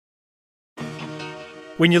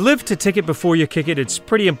When you live to tick it before you kick it, it's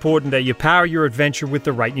pretty important that you power your adventure with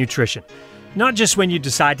the right nutrition. Not just when you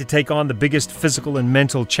decide to take on the biggest physical and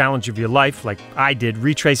mental challenge of your life, like I did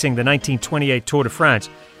retracing the 1928 Tour de France,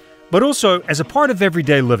 but also as a part of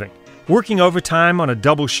everyday living. Working overtime on a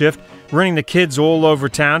double shift, running the kids all over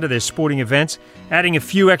town to their sporting events, adding a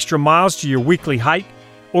few extra miles to your weekly hike,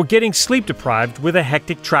 or getting sleep deprived with a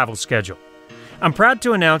hectic travel schedule. I'm proud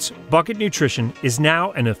to announce Bucket Nutrition is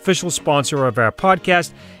now an official sponsor of our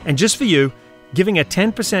podcast, and just for you, giving a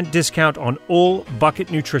 10% discount on all Bucket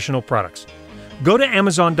nutritional products. Go to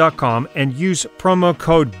Amazon.com and use promo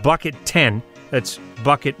code BUCKET10, that's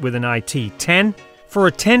Bucket with an IT, 10, for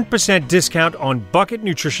a 10% discount on Bucket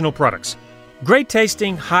nutritional products. Great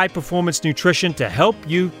tasting, high-performance nutrition to help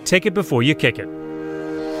you take it before you kick it.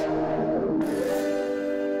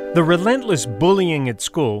 The relentless bullying at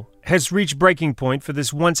school has reached breaking point for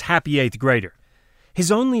this once happy 8th grader.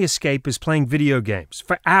 His only escape is playing video games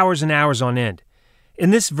for hours and hours on end.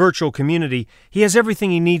 In this virtual community, he has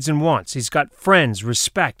everything he needs and wants. He's got friends,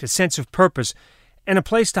 respect, a sense of purpose, and a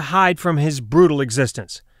place to hide from his brutal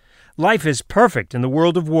existence. Life is perfect in the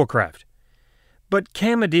world of Warcraft. But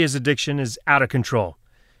Cam Adir's addiction is out of control.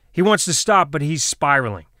 He wants to stop, but he's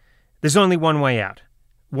spiraling. There's only one way out.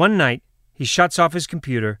 One night, he shuts off his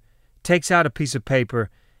computer, takes out a piece of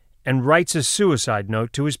paper, and writes a suicide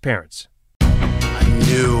note to his parents. I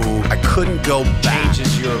knew I couldn't go back. You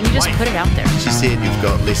just put it out there. She said you've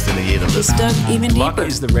got less than a year to live. It's dug even Luck deeper.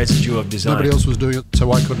 is the residue of design. Nobody else was doing it, so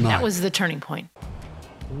why couldn't I? That was the turning point.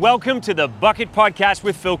 Welcome to the Bucket Podcast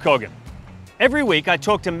with Phil Kogan. Every week I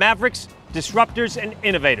talk to mavericks, disruptors, and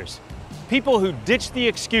innovators. People who ditch the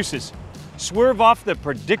excuses, swerve off the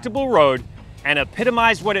predictable road, and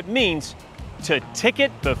epitomize what it means to tick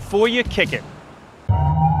it before you kick it.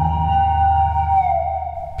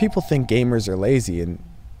 People think gamers are lazy, and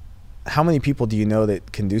how many people do you know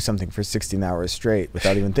that can do something for 16 hours straight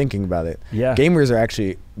without even thinking about it? Yeah. Gamers are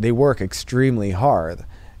actually, they work extremely hard.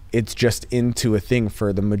 It's just into a thing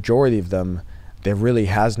for the majority of them that really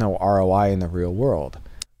has no ROI in the real world.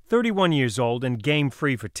 31 years old and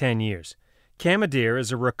game-free for 10 years, Cam Adir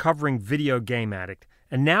is a recovering video game addict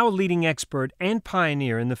and now a leading expert and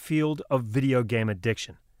pioneer in the field of video game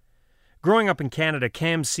addiction. Growing up in Canada,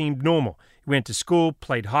 Cam seemed normal. He went to school,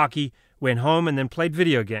 played hockey, went home, and then played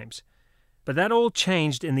video games. But that all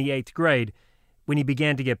changed in the 8th grade when he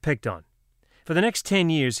began to get picked on. For the next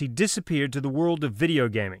 10 years, he disappeared to the world of video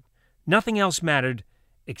gaming. Nothing else mattered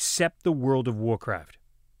except the world of Warcraft.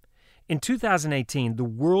 In 2018, the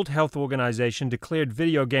World Health Organization declared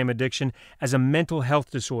video game addiction as a mental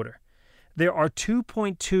health disorder. There are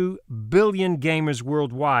 2.2 billion gamers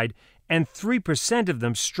worldwide, and 3% of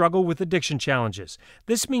them struggle with addiction challenges.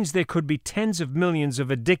 This means there could be tens of millions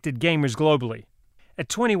of addicted gamers globally. At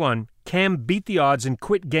 21, Cam beat the odds and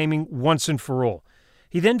quit gaming once and for all.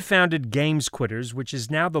 He then founded Games Quitters, which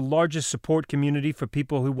is now the largest support community for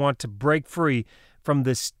people who want to break free from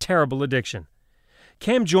this terrible addiction.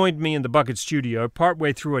 Cam joined me in the Bucket studio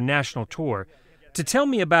partway through a national tour to tell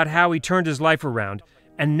me about how he turned his life around,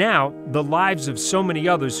 and now the lives of so many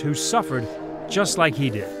others who suffered just like he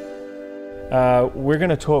did. We're going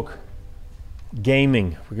to talk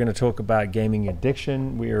gaming. We're going to talk about gaming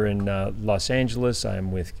addiction. We are in Los Angeles. I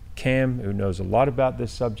am with Cam, who knows a lot about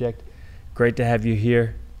this subject. Great to have you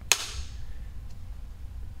here.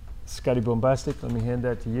 Scotty Bombastic, let me hand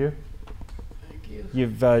that to you. Thank you.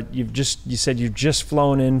 You said you've just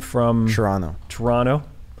flown in from Toronto.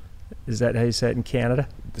 Is that how you say it in Canada?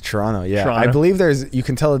 Toronto, yeah. Toronto. I believe you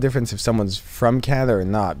can tell the difference if someone's from Canada or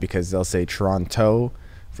not, because they'll say Toronto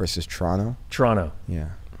versus Toronto. Toronto.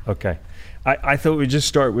 Yeah. Okay. I thought we'd just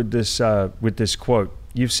start with this quote.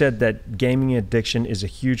 You've said that gaming addiction is a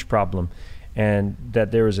huge problem, and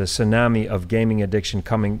that there is a tsunami of gaming addiction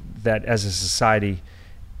coming that as a society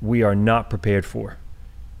we are not prepared for.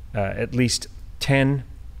 At least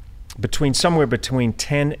somewhere between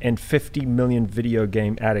 10 and 50 million video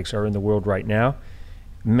game addicts are in the world right now,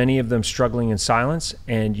 many of them struggling in silence,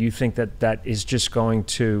 and you think that is just going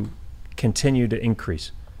to continue to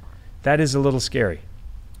increase. That is a little scary.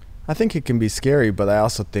 I think it can be scary, but I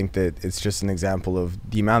also think that it's just an example of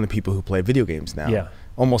the amount of people who play video games now. Yeah.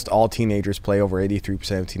 Almost all teenagers play. Over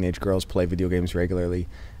 83% of teenage girls play video games regularly.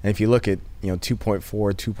 And if you look at 2.4,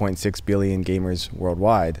 2.6 billion gamers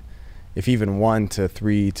worldwide, if even 1 to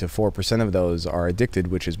 3 to 4% of those are addicted,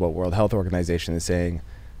 which is what World Health Organization is saying,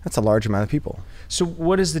 that's a large amount of people. So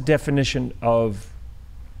what is the definition of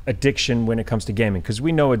addiction when it comes to gaming? Because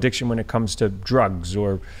we know addiction when it comes to drugs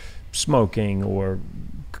or smoking or,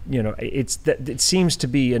 it seems to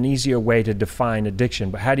be an easier way to define addiction.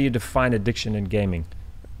 But how do you define addiction in gaming?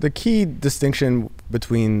 The key distinction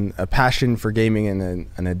between a passion for gaming and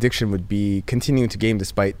an addiction would be continuing to game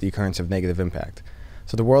despite the occurrence of negative impact.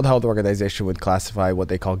 So the World Health Organization would classify what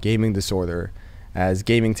they call gaming disorder as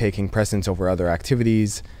gaming taking precedence over other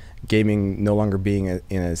activities, gaming no longer being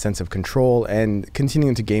in a sense of control, and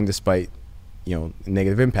continuing to game despite,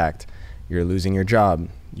 negative impact. You're losing your job,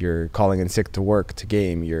 you're calling in sick to work to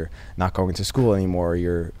game, you're not going to school anymore,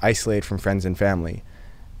 you're isolated from friends and family,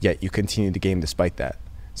 yet you continue to game despite that.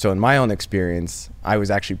 So in my own experience, I was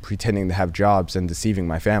actually pretending to have jobs and deceiving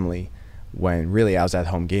my family when really I was at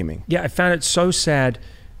home gaming. Yeah, I found it so sad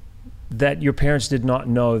that your parents did not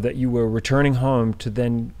know that you were returning home to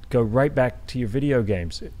then go right back to your video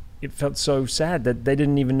games. It felt so sad that they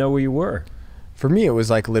didn't even know where you were. For me, it was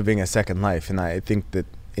like living a second life. And I think that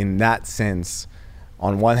in that sense,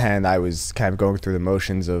 on one hand, I was kind of going through the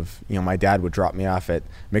motions of, my dad would drop me off at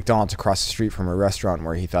McDonald's across the street from a restaurant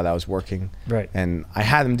where he thought I was working. Right. And I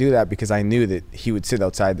had him do that because I knew that he would sit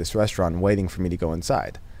outside this restaurant waiting for me to go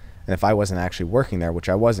inside. And if I wasn't actually working there, which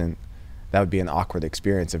I wasn't, that would be an awkward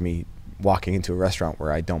experience of me walking into a restaurant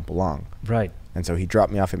where I don't belong. Right. And so he'd drop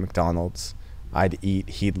me off at McDonald's, I'd eat,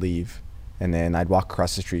 he'd leave, and then I'd walk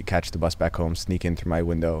across the street, catch the bus back home, sneak in through my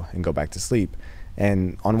window, and go back to sleep.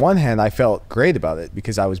 And on one hand, I felt great about it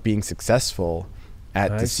because I was being successful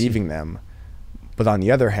at deceiving them. But on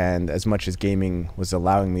the other hand, as much as gaming was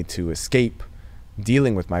allowing me to escape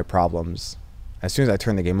dealing with my problems, as soon as I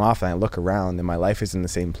turn the game off and I look around and my life is in the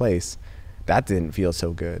same place, that didn't feel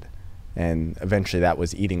so good. And eventually that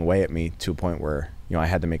was eating away at me to a point where, I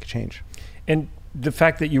had to make a change. And the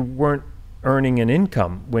fact that you weren't earning an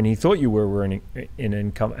income when he thought you were earning an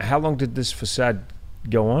income, how long did this facade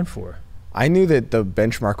go on for? I knew that the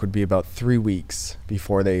benchmark would be about 3 weeks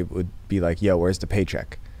before they would be like, yo, where's the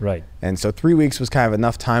paycheck? Right. And so 3 weeks was kind of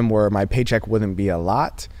enough time where my paycheck wouldn't be a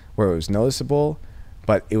lot, where it was noticeable,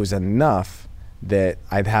 but it was enough that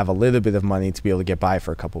I'd have a little bit of money to be able to get by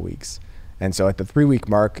for a couple weeks. And so at the 3 week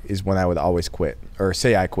mark is when I would always quit, or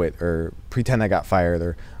say I quit, or pretend I got fired,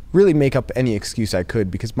 or really make up any excuse I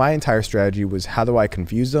could, because my entire strategy was, how do I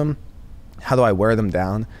confuse them? How do I wear them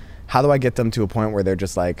down? How do I get them to a point where they're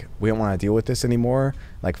just like, we don't want to deal with this anymore?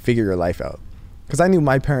 Like, figure your life out. Because I knew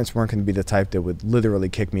my parents weren't going to be the type that would literally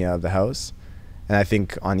kick me out of the house. And I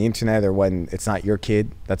think on the internet, or when it's not your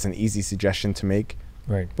kid, that's an easy suggestion to make.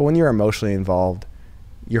 Right. But when you're emotionally involved,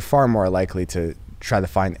 you're far more likely to try to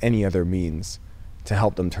find any other means to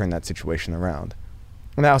help them turn that situation around.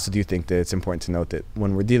 And I also do think that it's important to note that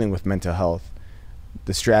when we're dealing with mental health,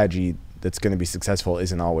 the strategy that's going to be successful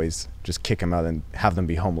isn't always just kick them out and have them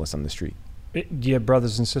be homeless on the street. Do you have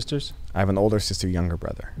brothers and sisters? I have an older sister, younger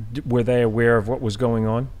brother. Were they aware of what was going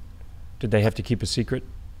on? Did they have to keep a secret?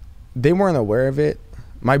 They weren't aware of it.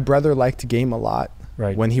 My brother liked to game a lot.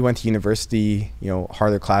 Right. When he went to university,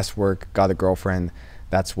 harder classwork, got a girlfriend,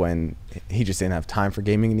 that's when he just didn't have time for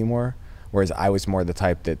gaming anymore. Whereas I was more the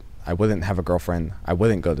type that I wouldn't have a girlfriend, I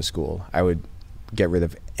wouldn't go to school. I would get rid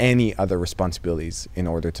of any other responsibilities in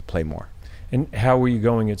order to play more. And how were you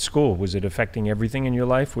going at school? Was it affecting everything in your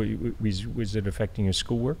life? Was it affecting your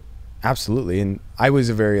schoolwork? Absolutely. And I was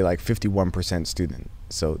a very 51% student.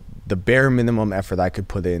 So the bare minimum effort I could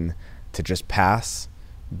put in to just pass,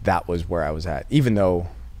 that was where I was at. Even though,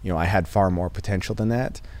 I had far more potential than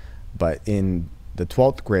that. But in the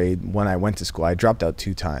 12th grade, when I went to school, I dropped out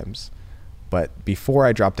 2 times. But before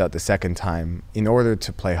I dropped out the second time, in order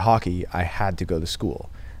to play hockey, I had to go to school.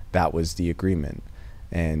 That was the agreement.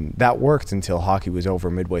 And that worked until hockey was over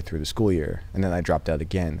midway through the school year, and then I dropped out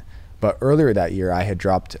again. But earlier that year, I had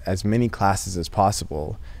dropped as many classes as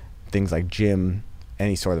possible, things like gym,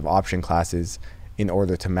 any sort of option classes, in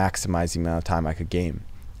order to maximize the amount of time I could game.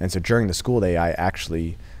 And so during the school day, I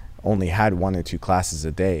actually only had 1 or 2 classes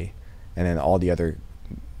a day, and then all the other,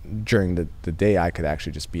 during the day, I could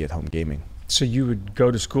actually just be at home gaming. So you would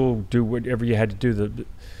go to school, do whatever you had to do, the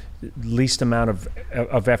least amount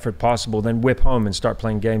of effort possible, then whip home and start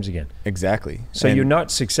playing games again. Exactly. So you're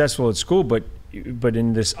not successful at school, but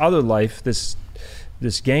in this other life, this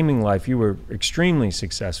gaming life, you were extremely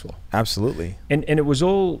successful. Absolutely. And it was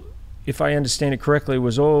all, if I understand it correctly, it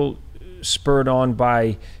was all spurred on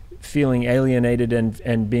by feeling alienated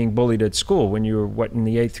and being bullied at school when you were, in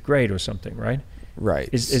the 8th grade or something, right?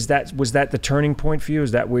 Right. Was that the turning point for you?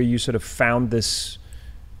 Is that where you sort of found this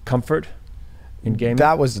comfort in gaming?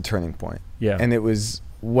 That was the turning point. Yeah. And it was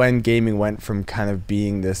when gaming went from kind of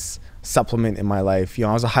being this supplement in my life.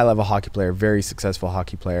 I was a high-level hockey player, very successful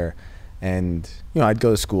hockey player. And, I'd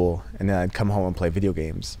go to school and then I'd come home and play video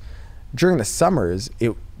games. During the summers,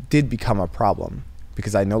 it did become a problem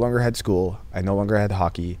because I no longer had school, I no longer had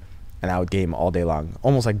hockey, and I would game all day long,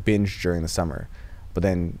 almost like binge during the summer. But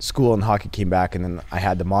then school and hockey came back, and then I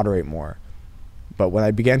had to moderate more. But when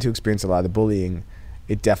I began to experience a lot of bullying,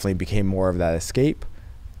 it definitely became more of that escape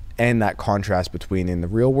and that contrast between in the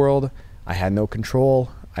real world, I had no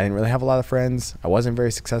control. I didn't really have a lot of friends. I wasn't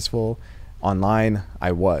very successful. Online,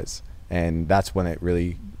 I was. And that's when it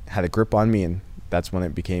really had a grip on me, and that's when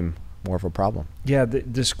it became more of a problem. Yeah,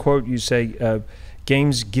 this quote you say,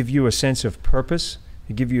 games give you a sense of purpose.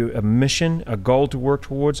 They give you a mission, a goal to work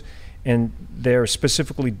towards, and they're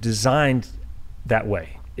specifically designed that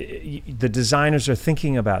way. The designers are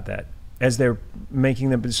thinking about that as they're making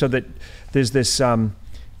them, so that there's this,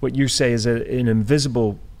 what you say is an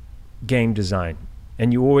invisible game design,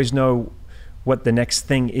 and you always know what the next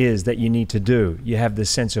thing is that you need to do. You have this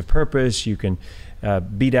sense of purpose. You can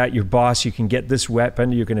beat out your boss. You can get this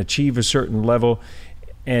weapon. You can achieve a certain level,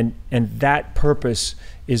 and that purpose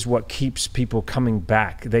is what keeps people coming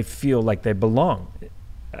back. They feel like they belong,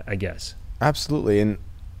 I guess. Absolutely, and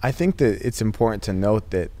I think that it's important to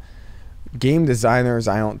note that game designers,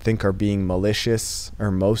 I don't think, are being malicious,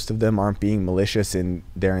 or most of them aren't being malicious in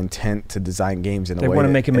their intent to design games in a way. They want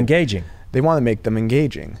to make them engaging. They want to make them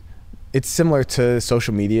engaging. It's similar to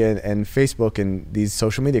social media and Facebook and these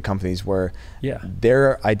social media companies where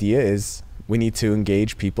their idea is we need to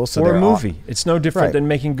engage people. So or a movie. It's no different Right. than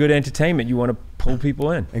making good entertainment. You want to pull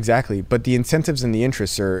people in. Exactly. But the incentives and the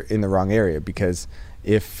interests are in the wrong area, because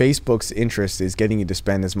if Facebook's interest is getting you to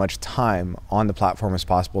spend as much time on the platform as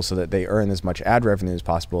possible so that they earn as much ad revenue as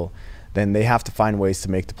possible, then they have to find ways to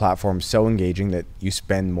make the platform so engaging that you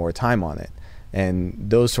spend more time on it. And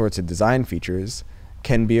those sorts of design features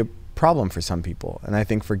can be a problem for some people. And I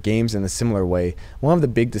think for games in a similar way, one of the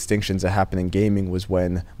big distinctions that happened in gaming was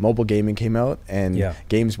when mobile gaming came out, and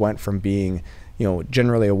games went from being, you know,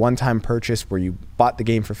 generally a one-time purchase where you bought the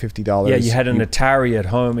game for $50. Yeah, you had an Atari at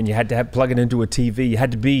home, and you had to plug it into a TV. You had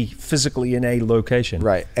to be physically in a location.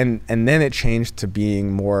 Right, and then it changed to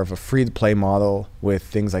being more of a free-to-play model with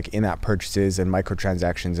things like in-app purchases and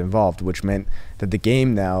microtransactions involved, which meant that the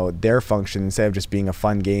game now, their function, instead of just being a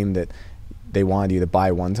fun game that they wanted you to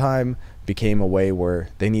buy one time, became a way where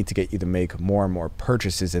they need to get you to make more and more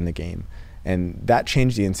purchases in the game. And that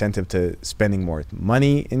changed the incentive to spending more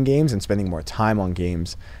money in games and spending more time on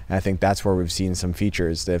games. And I think that's where we've seen some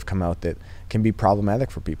features that have come out that can be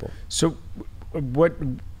problematic for people. So what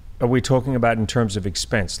are we talking about in terms of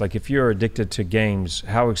expense? Like if you're addicted to games,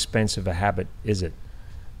 how expensive a habit is it?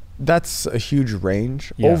 That's a huge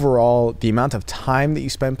range. Yeah. Overall, the amount of time that you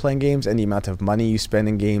spend playing games and the amount of money you spend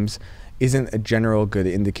in games isn't a general good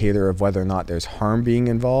indicator of whether or not there's harm being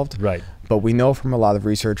involved. Right. But we know from a lot of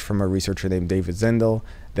research from a researcher named David Zendel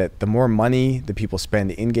that the more money that people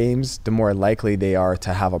spend in games, the more likely they are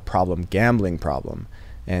to have a gambling problem.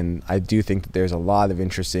 And I do think that there's a lot of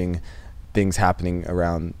interesting things happening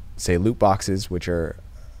around, say, loot boxes, which are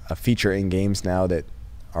a feature in games now that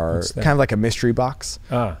are kind of like a mystery box,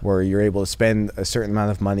 where you're able to spend a certain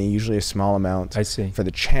amount of money, usually a small amount, for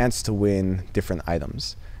the chance to win different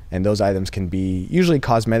items. And those items can be usually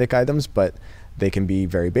cosmetic items, but they can be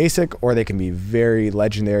very basic, or they can be very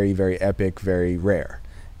legendary, very epic, very rare.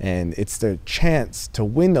 And it's the chance to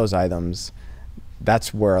win those items,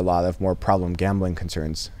 that's where a lot of more problem gambling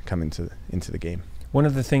concerns come into the game. One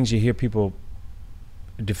of the things you hear people,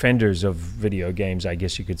 defenders of video games, I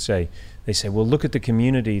guess you could say, they say, well, look at the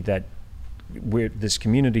community where this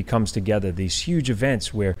community comes together, these huge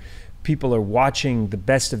events where people are watching the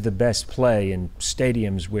best of the best play in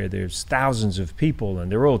stadiums where there's thousands of people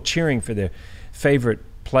and they're all cheering for their favorite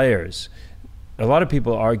players. A lot of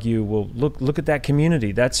people argue, well, look at that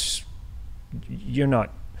community. You're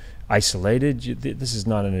not isolated. This is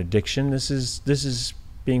not an addiction. This is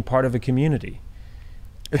being part of a community.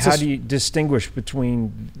 How do you distinguish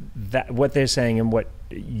between what they're saying and what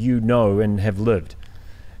you know and have lived?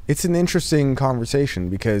 It's an interesting conversation,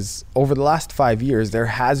 because over the last 5 years, there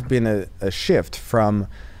has been a shift from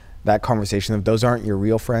that conversation of those aren't your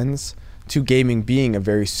real friends to gaming being a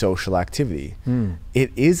very social activity.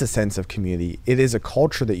 It is a sense of community. It is a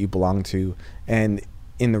culture that you belong to. And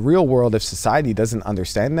in the real world, if society doesn't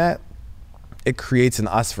understand that, it creates an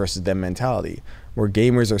us versus them mentality, where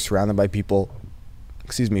gamers are surrounded by people,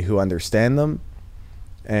 who understand them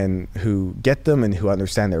and who get them and who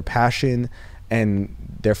understand their passion, and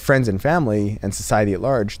their friends and family and society at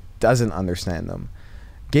large doesn't understand them.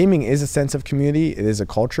 Gaming is a sense of community. It is a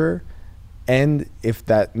culture. And if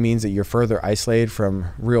that means that you're further isolated from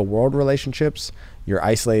real world relationships, you're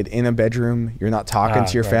isolated in a bedroom, you're not talking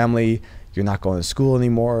to your family, you're not going to school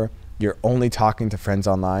anymore, you're only talking to friends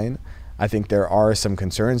online, I think there are some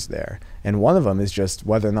concerns there. And one of them is just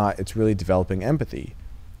whether or not it's really developing empathy.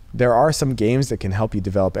 There are some games that can help you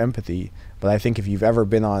develop empathy, But I think if you've ever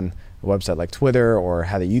been on a website like Twitter or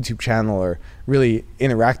had a YouTube channel or really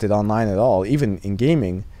interacted online at all, even in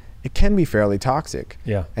gaming, it can be fairly toxic.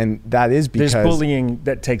 Yeah. And that is because there's bullying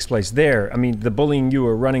that takes place there. I mean, the bullying you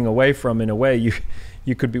were running away from, in a way,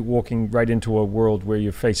 you could be walking right into a world where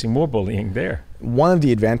you're facing more bullying there. One of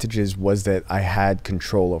the advantages was that I had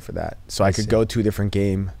control over that. So I could go to a different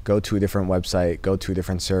game, go to a different website, go to a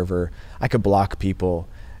different server. I could block people.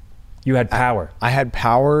 You had power. I had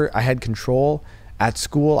power. I had control. At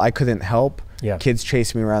school, I couldn't help. Yeah. Kids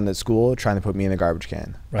chased me around at school trying to put me in a garbage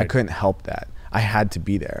can. Right. I couldn't help that. I had to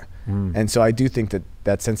be there. Mm. And so I do think that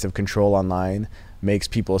that sense of control online makes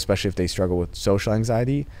people, especially if they struggle with social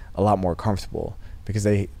anxiety, a lot more comfortable, because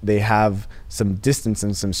they have some distance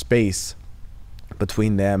and some space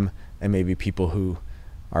between them and maybe people who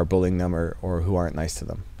are bullying them or who aren't nice to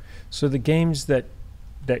them. So the games that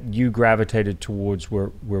you gravitated towards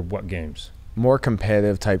were what games? More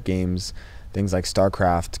competitive type games, things like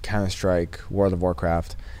StarCraft, Counter-Strike, World of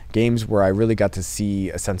Warcraft, games where I really got to see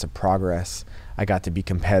a sense of progress. I got to be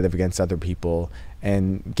competitive against other people,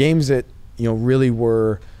 and games that, you know, really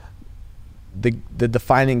were the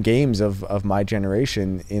defining games of my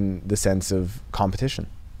generation in the sense of competition.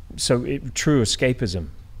 So true escapism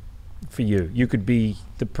for you. You could be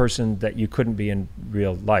the person that you couldn't be in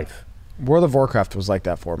real life. World of Warcraft was like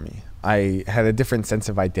that for me. I had a different sense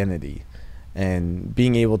of identity, and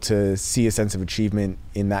being able to see a sense of achievement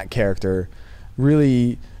in that character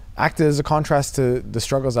really acted as a contrast to the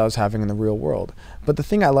struggles I was having in the real world. But the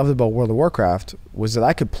thing I loved about World of Warcraft was that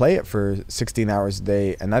I could play it for 16 hours a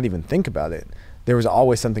day and not even think about it. There was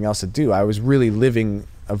always something else to do. I was really living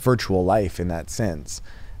a virtual life in that sense.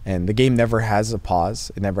 And the game never has a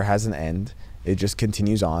pause. It never has an end. It just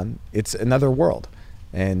continues on. It's another world.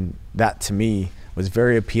 And that, to me, was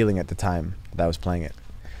very appealing at the time that I was playing it.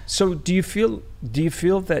 So do you feel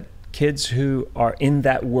that kids who are in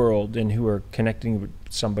that world and who are connecting with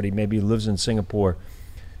somebody, maybe who lives in Singapore,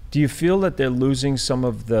 do you feel that they're losing some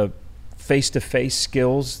of the face-to-face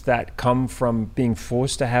skills that come from being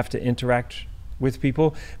forced to have to interact with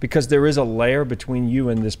people? Because there is a layer between you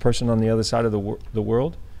and this person on the other side of the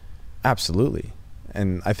world? Absolutely.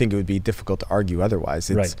 And I think it would be difficult to argue otherwise.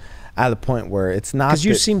 It's right. At a point where it's not. Because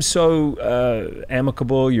you seem so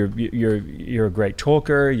amicable. You're a great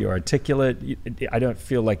talker. You're articulate. I don't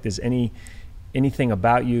feel like there's anything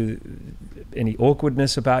about you, any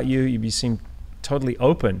awkwardness about you. You seem totally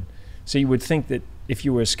open. So you would think that if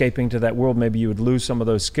you were escaping to that world, maybe you would lose some of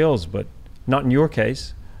those skills, but not in your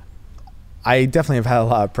case. I definitely have had a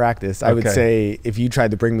lot of practice. I would Okay. say if you tried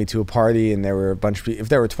to bring me to a party and there were a bunch of if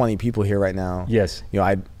there were 20 people here right now, Yes. you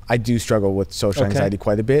know, I do struggle with social Okay. anxiety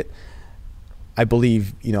quite a bit. I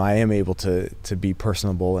believe, you know, I am able to be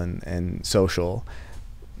personable and social.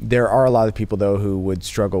 There are a lot of people though who would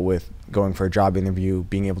struggle with going for a job interview,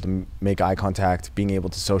 being able to make eye contact, being able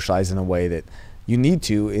to socialize in a way that you need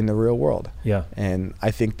to in the real world. Yeah. And I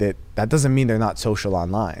think that doesn't mean they're not social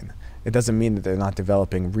online. It doesn't mean that they're not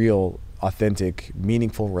developing real, authentic,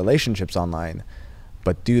 meaningful relationships online,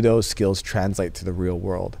 but do those skills translate to the real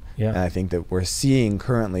world? Yeah. And I think that we're seeing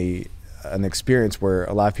currently an experience where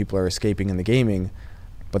a lot of people are escaping in the gaming,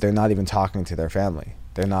 but they're not even talking to their family.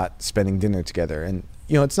 They're not spending dinner together. And,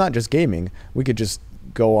 you know, it's not just gaming. We could just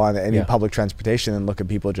go on any Yeah. public transportation and look at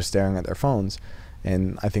people just staring at their phones.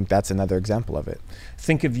 And I think that's another example of it.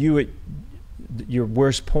 Think of you at your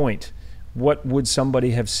worst point. What would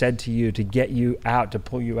somebody have said to you to get you out, to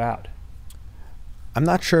pull you out? I'm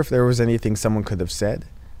not sure if there was anything someone could have said.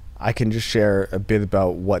 I can just share a bit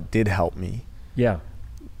about what did help me. Yeah.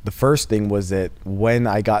 The first thing was that when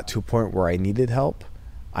I got to a point where I needed help,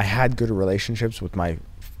 I had good relationships with my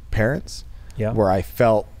parents, Yeah. where I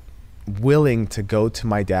felt willing to go to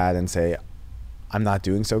my dad and say, I'm not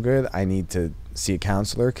doing so good. I need to see a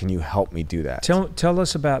counselor. Can you help me do that? Tell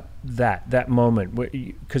us about that moment,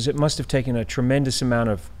 because it must have taken a tremendous amount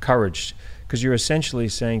of courage, because you're essentially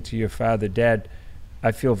saying to your father, Dad,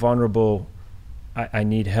 I feel vulnerable. I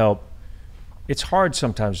need help. It's hard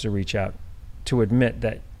sometimes to reach out, to admit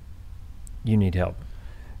that you need help.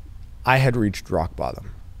 I had reached rock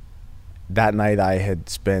bottom. That night I had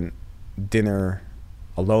spent dinner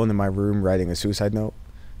alone in my room writing a suicide note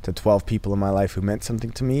to 12 people in my life who meant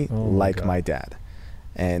something to me, Oh my like God. my dad.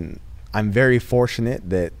 And I'm very fortunate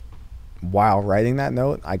that while writing that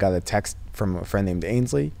note, I got a text from a friend named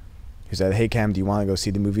Ainsley who said, hey Cam, do you want to go see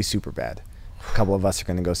the movie Superbad? A couple of us are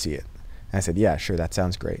going to go see it. And I said, yeah, sure, that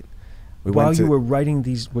sounds great. While you were writing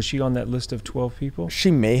these, was she on that list of 12 people?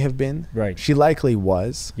 She may have been. Right. She likely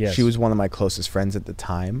was. Yes. She was one of my closest friends at the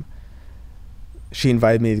time. She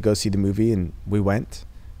invited me to go see the movie, and we went.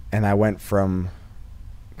 And I went from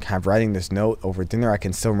kind of writing this note over dinner. I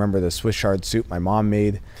can still remember the Swiss chard soup my mom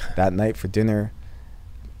made that night for dinner.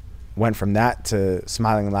 Went from that to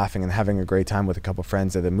smiling and laughing and having a great time with a couple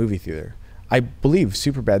friends at a movie theater. I believe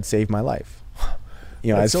Superbad saved my life.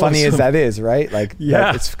 You know, That's as funny awesome. as that is, right? Like,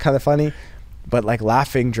 Yeah. it's kind of funny. But like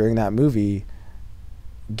laughing during that movie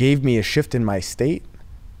gave me a shift in my state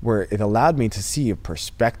where it allowed me to see a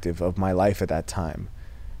perspective of my life at that time.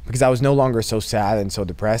 Because I was no longer so sad and so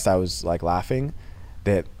depressed. I was like laughing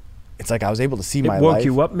that it's like I was able to see my It woke life.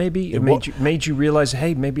 you up, maybe? It made you realize,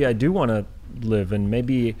 hey, maybe I do want to live, and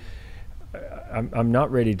maybe I'm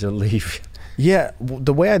not ready to leave. Yeah,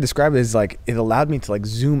 the way I describe it is like it allowed me to like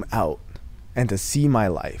zoom out and to see my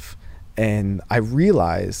life. And I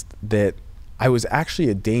realized that I was actually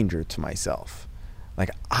a danger to myself. Like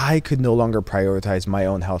I could no longer prioritize my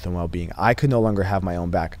own health and well-being. I could no longer have my own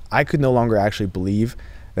back. I could no longer actually believe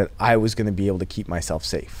that I was going to be able to keep myself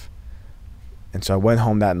safe. And so I went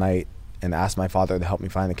home that night and asked my father to help me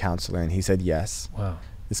find a counselor, and he said yes. Wow.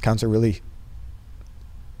 This counselor really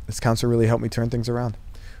helped me turn things around.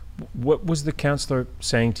 What was the counselor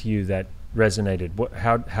saying to you that resonated?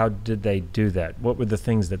 How did they do that? What were the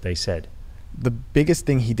things that they said? The biggest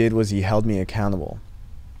thing he did was he held me accountable.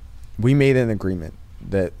 We made an agreement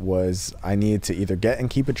that was I needed to either get and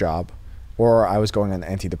keep a job or I was going on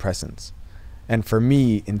antidepressants. And for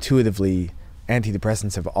me, intuitively,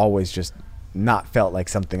 antidepressants have always just not felt like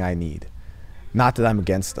something I need. Not that I'm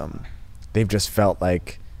against them. They've just felt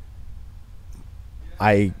like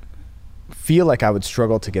I feel like I would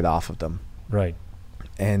struggle to get off of them. Right.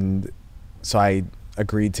 And so I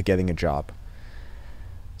agreed to getting a job.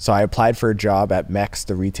 So I applied for a job at Mex,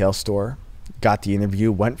 the retail store, got the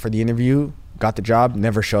interview, went for the interview, got the job,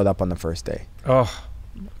 never showed up on the first day. Oh,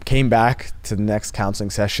 Came back to the next counseling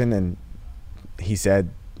session and he said,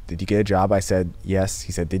 "Did you get a job?" I said, "Yes."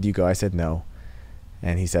 He said, "Did you go?" I said, "No."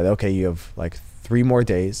 And he said, "Okay, you have like 3 more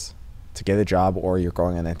days to get a job or you're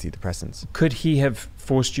going on antidepressants." could he have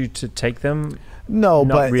forced you to take them? No,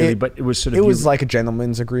 Not but really, but it was sort of it was like a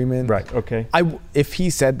gentleman's agreement. right. Okay. If he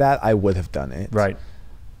said that, I would have done it. Right.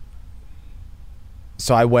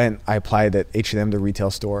 So I applied at H&M, the retail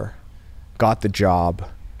store, got the job,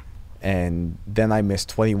 and then I missed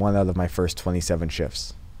 21 out of my first 27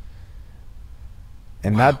 shifts.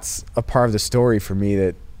 And Wow. that's a part of the story for me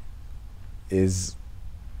that is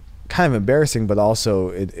kind of embarrassing, but also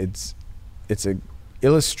it's a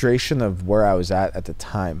illustration of where I was at the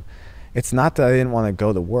time. It's not that I didn't want to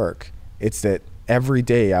go to work. It's that every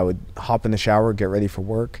day I would hop in the shower, get ready for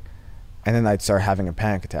work, and then I'd start having a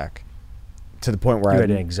panic attack to the point where You I'd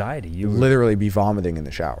had anxiety. You were, literally be vomiting in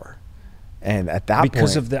the shower. And at that point,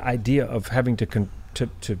 because of the idea of having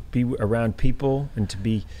to be around people and to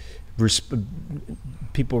be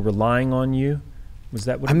people relying on you. Was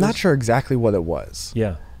that what it I'm was? not sure exactly what it was.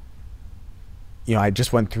 Yeah. You know, I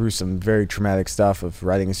just went through some very traumatic stuff of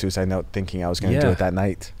writing a suicide note, thinking I was going to do Yeah. it that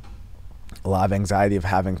night. A lot of anxiety of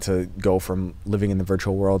having to go from living in the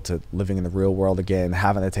virtual world to living in the real world again,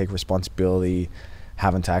 having to take responsibility,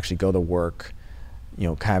 having to actually go to work, you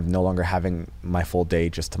know, kind of no longer having my full day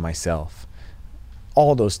just to myself.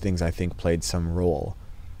 All those things I think played some role.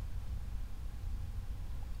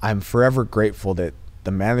 I'm forever grateful that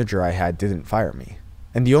the manager I had didn't fire me.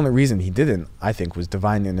 And the only reason he didn't, I think, was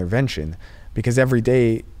divine intervention, because every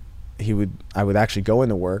day I would actually go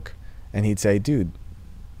into work and he'd say, "Dude,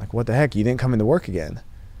 like, what the heck? You didn't come into work again."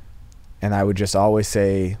 And I would just always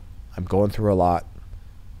say, "I'm going through a lot.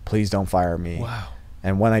 Please don't fire me. Wow.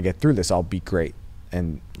 And when I get through this, I'll be great.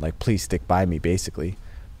 And like, please stick by me," basically.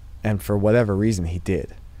 And for whatever reason, he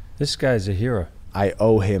did. This guy's a hero. I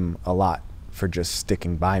owe him a lot for just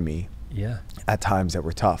sticking by me Yeah. at times that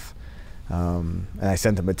were tough. And I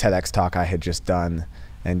sent him a TEDx talk I had just done,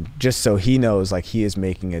 and just so he knows, like, he is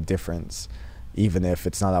making a difference, even if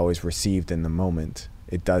it's not always received in the moment,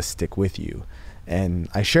 it does stick with you. And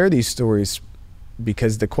I share these stories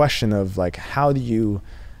because the question of like, how do you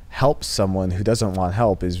help someone who doesn't want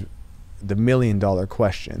help is the $1 million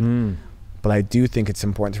question. But I do think it's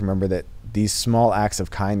important to remember that these small acts of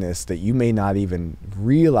kindness that you may not even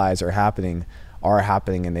realize are happening,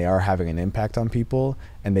 and they are having an impact on people,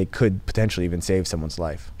 and they could potentially even save someone's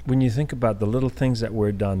life. When you think about the little things that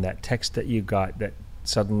were done, that text that you got that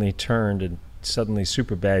suddenly turned and suddenly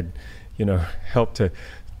Superbad, you know, helped to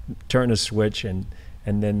turn a switch, and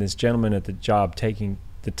then this gentleman at the job taking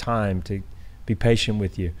the time to be patient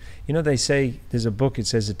with you. You know, they say, there's a book, it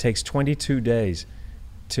says it takes 22 days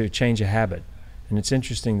to change a habit. And it's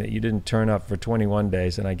interesting that you didn't turn up for 21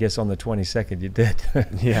 days, and I guess on the 22nd you did.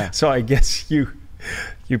 Yeah. So I guess you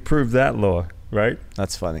proved that law, right?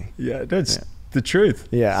 That's funny. Yeah, that's Yeah. the truth.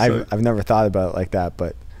 Yeah, So- I've never thought about it like that,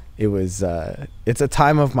 but it was it's a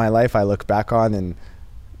time of my life I look back on, and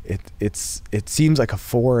it seems like a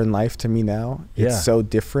 4 in life to me now. It's so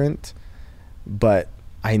different, but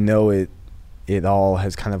I know it all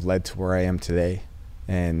has kind of led to where I am today.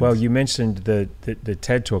 And well, you mentioned the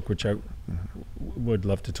TED Talk, which I would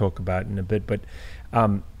love to talk about in a bit, but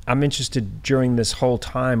I'm interested during this whole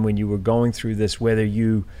time when you were going through this, whether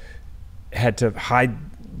you had to hide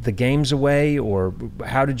the games away, or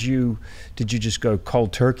how did you just go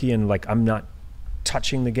cold turkey and like, I'm not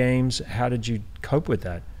touching the games? How did you cope with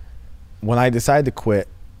that? When I decided to quit,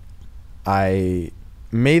 I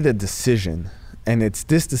made a decision, and it's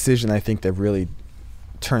this decision I think that really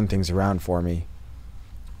turned things around for me.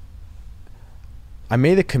 I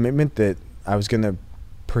made a commitment that I was going to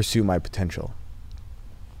pursue my potential.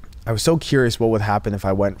 I was so curious what would happen if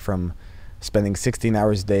I went from spending 16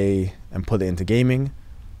 hours a day and put it into gaming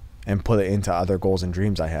and put it into other goals and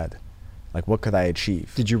dreams I had. Like, what could I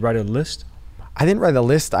achieve? Did you write a list? I didn't write a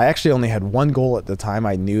list. I actually only had one goal at the time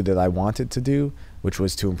I knew that I wanted to do, which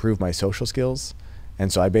was to improve my social skills.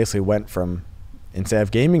 And so I basically went from, instead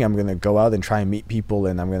of gaming, I'm going to go out and try and meet people,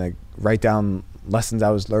 and I'm going to write down lessons I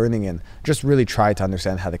was learning and just really try to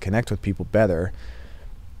understand how to connect with people better.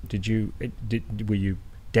 Were you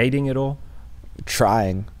dating at all?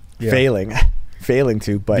 Trying, failing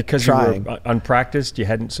to, but because trying. You were unpracticed, you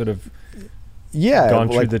hadn't sort of gone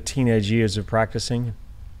through the teenage years of practicing?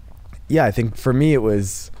 Yeah, I think for me it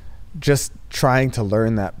was just trying to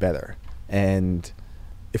learn that better. And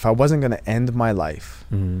if I wasn't going to end my life,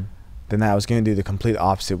 then I was going to do the complete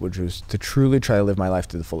opposite, which was to truly try to live my life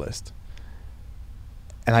to the fullest.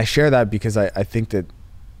 And I share that because I think that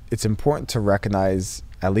it's important to recognize,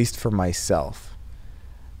 at least for myself,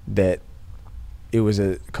 that it was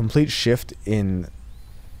a complete shift in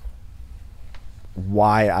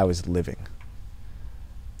why I was living.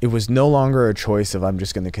 It was no longer a choice of I'm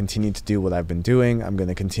just going to continue to do what I've been doing. I'm going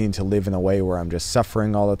to continue to live in a way where I'm just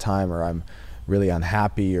suffering all the time, or I'm really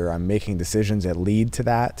unhappy, or I'm making decisions that lead to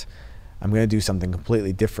that. I'm going to do something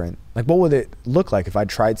completely different. Like, what would it look like if I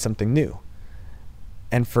tried something new?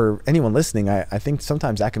 And for anyone listening, I think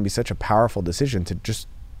sometimes that can be such a powerful decision, to just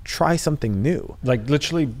try something new. Like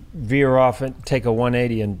literally veer off and take a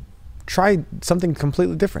 180 and try something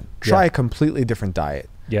completely different. Try a completely different diet.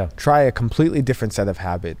 Yeah. Try a completely different set of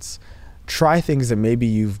habits. Try things that maybe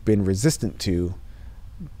you've been resistant to,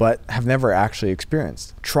 but have never actually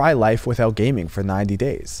experienced. Try life without gaming for 90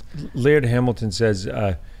 days. Laird Hamilton says,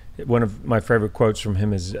 one of my favorite quotes from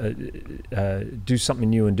him is, do something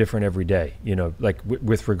new and different every day, like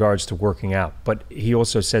with regards to working out. But he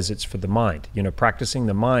also says it's for the mind, practicing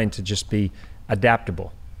the mind to just be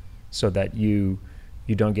adaptable, so that you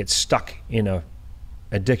don't get stuck in a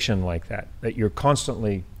addiction like that you're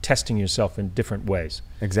constantly testing yourself in different ways.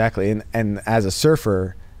 Exactly. And as a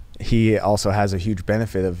surfer, he also has a huge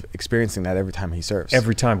benefit of experiencing that every time he surfs.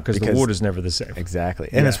 Every time, because the water's never the same. Exactly.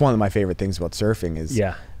 And it's one of my favorite things about surfing is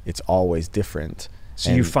it's always different.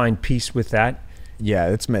 So you find peace with that? Yeah,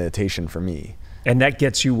 it's meditation for me. And that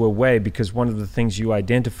gets you away, because one of the things you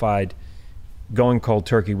identified going cold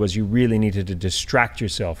turkey was you really needed to distract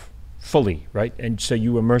yourself fully, right? And so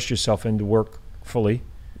you immerse yourself into work fully.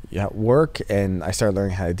 Yeah, work, and I started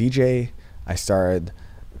learning how to DJ. I started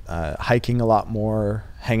hiking a lot more,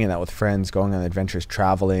 hanging out with friends, going on adventures,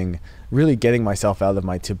 traveling, really getting myself out of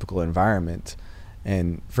my typical environment.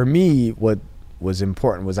 And for me, what was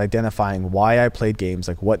important was identifying why I played games,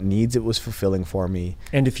 like what needs it was fulfilling for me.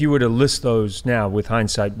 And if you were to list those now with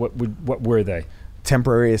hindsight, what were they?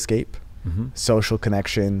 Temporary escape, social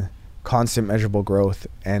connection, constant measurable growth,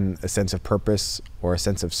 and a sense of purpose or a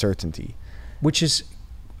sense of certainty. Which is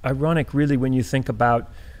ironic, really, when you think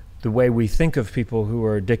about the way we think of people who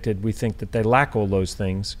are addicted. We think that they lack all those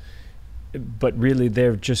things, but really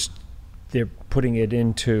they're putting it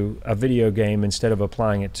into a video game instead of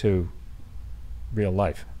applying it to real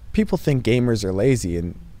life. People think gamers are lazy,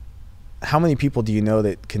 and how many people do you know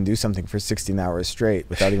that can do something for 16 hours straight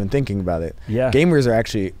without even thinking about it? Yeah. Gamers are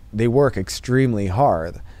actually, they work extremely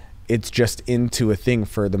hard. It's just into a thing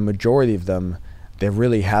for the majority of them that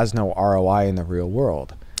really has no ROI in the real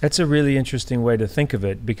world. That's a really interesting way to think of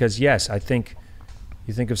it, because yes, I think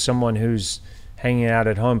you think of someone who's hanging out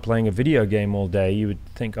at home playing a video game all day, you would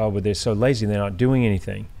think, oh, well, they're so lazy, they're not doing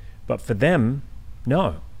anything. But for them,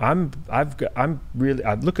 no. I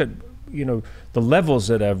look at, the levels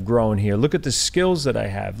that I've grown here. Look at the skills that I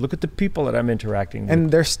have. Look at the people that I'm interacting with. And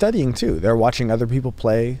they're studying too. They're watching other people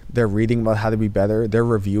play. They're reading about how to be better. They're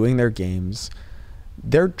reviewing their games.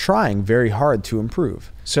 They're trying very hard to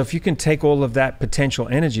improve. So if you can take all of that potential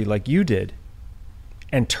energy like you did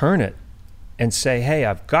and turn it and say, hey,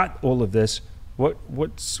 I've got all of this,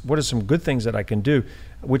 what are some good things that I can do,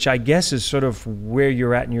 which I guess is sort of where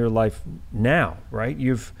you're at in your life now, right?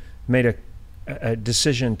 You've made a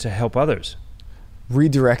decision to help others.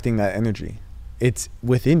 Redirecting that energy, it's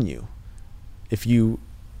within you. If you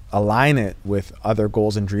align it with other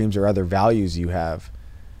goals and dreams or other values you have,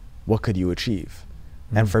 what could you achieve?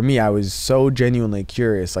 And for me, I was so genuinely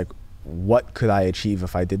curious, like, what could I achieve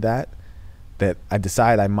if I did that, that I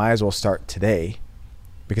decided I might as well start today,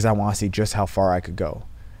 because I want to see just how far I could go.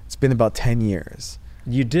 It's been about 10 years.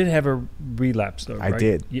 You did have a relapse, though, right? I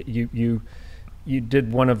did. You did you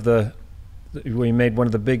made one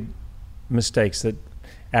of the big mistakes that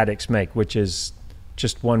addicts make, which is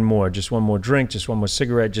just one more drink, just one more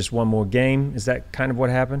cigarette, just one more game. Is that kind of what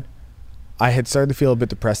happened? I had started to feel a bit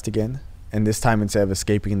depressed again. And this time, instead of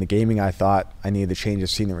escaping into gaming, I thought I needed a change of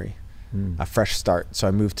scenery, a fresh start. So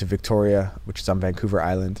I moved to Victoria, which is on Vancouver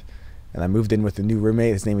Island. And I moved in with a new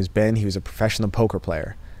roommate. His name is Ben. He was a professional poker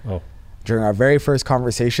player. Oh. During our very first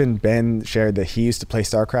conversation, Ben shared that he used to play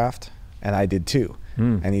StarCraft, and I did too.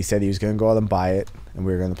 And he said he was going to go out and buy it, and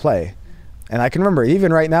we were going to play. And I can remember,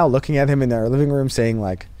 even right now, looking at him in our living room saying,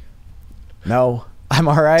 like, no, I'm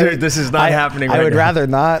all right. Dude, this is not happening right now. I would rather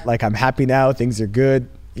not. Like, I'm happy now. Things are good.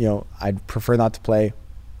 You know, I'd prefer not to play.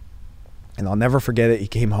 And I'll never forget it. He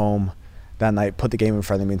came home that night, put the game in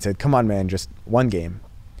front of me and said, come on, man, just one game.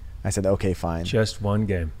 I said, okay, fine. Just one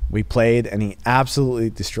game. We played, and he absolutely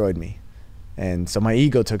destroyed me. And so my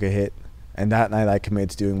ego took a hit. And that night I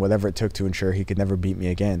committed to doing whatever it took to ensure he could never beat me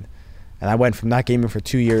again. And I went from not gaming for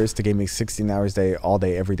 2 years to gaming 16 hours a day, all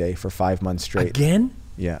day, every day for 5 months straight. Again?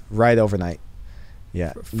 Yeah, right overnight.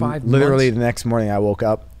 Yeah. For 5 Literally months? the next morning I woke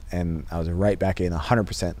up and I was right back in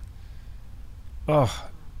 100%. Oh,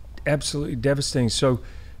 absolutely devastating. So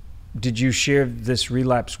did you share this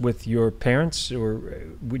relapse with your parents, or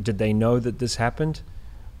did they know that this happened?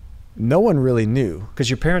 No one really knew. Because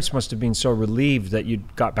your parents must have been so relieved that you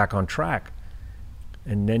got back on track.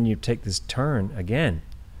 And then you take this turn again.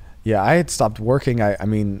 Yeah, I had stopped working. I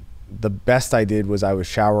mean, the best I did was I was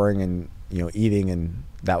showering and, you know, eating, and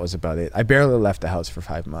that was about it. I barely left the house for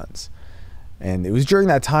 5 months. And it was during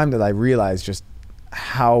that time that I realized just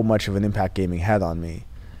how much of an impact gaming had on me.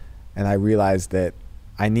 And I realized that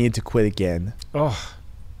I needed to quit again. Oh.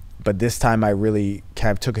 But this time I really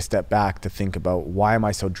kind of took a step back to think about, why am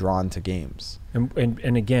I so drawn to games?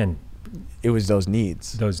 And again, it was those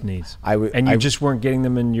needs. Those needs. And you just weren't getting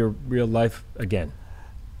them in your real life again.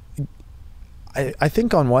 I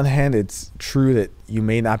think on one hand, it's true that you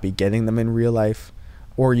may not be getting them in real life,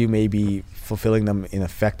 or you may be fulfilling them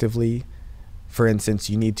ineffectively. For instance,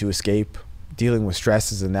 you need to escape. Dealing with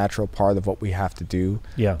stress is a natural part of what we have to do.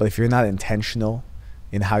 Yeah. But if you're not intentional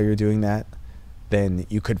in how you're doing that, then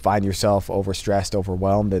you could find yourself overstressed,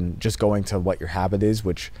 overwhelmed, and just going to what your habit is,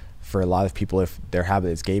 which for a lot of people, if their habit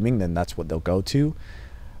is gaming, then that's what they'll go to.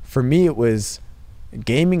 For me, it was,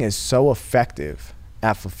 gaming is so effective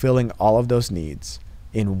at fulfilling all of those needs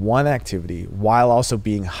in one activity while also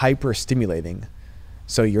being hyper stimulating.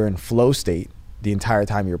 So you're in flow state the entire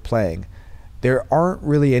time you're playing. There aren't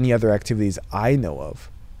really any other activities I know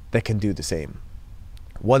of that can do the same.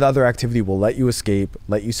 What other activity will let you escape,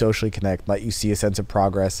 let you socially connect, let you see a sense of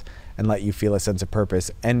progress, and let you feel a sense of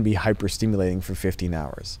purpose and be hyper stimulating for 15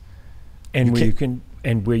 hours? And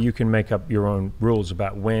where you can make up your own rules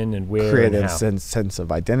about when and where create and a how. sense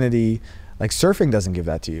of identity. Like, surfing doesn't give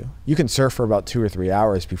that to you. You can surf for about 2 or 3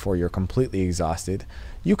 hours before you're completely exhausted.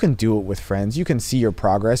 You can do it with friends. You can see your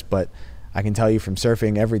progress, but I can tell you from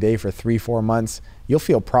surfing every day for 3-4 months, you'll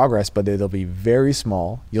feel progress, but it'll be very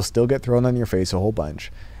small. You'll still get thrown on your face a whole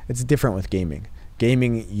bunch. It's different with gaming.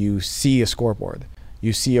 Gaming, you see a scoreboard.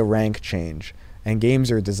 You see a rank change. And games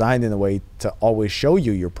are designed in a way to always show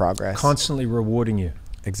you your progress. Constantly rewarding you.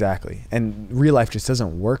 Exactly. And real life just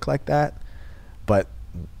doesn't work like that. But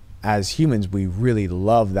as humans, we really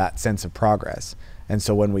love that sense of progress. And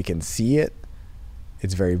so when we can see it,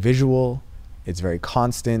 it's very visual, it's very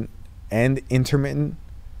constant and intermittent.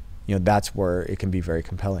 You know, that's where it can be very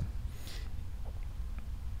compelling.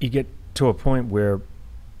 You get to a point where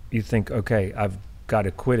you think, okay, I've got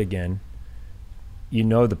to quit again. You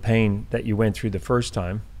know the pain that you went through the first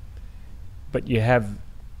time, but you have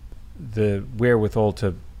the wherewithal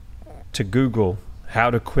to Google how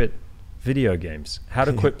to quit video games, how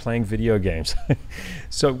to quit playing video games.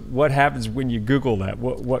 So what happens when you Google that?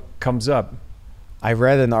 What comes up? I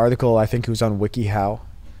read an article, I think it was on WikiHow,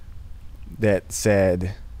 that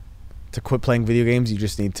said to quit playing video games, you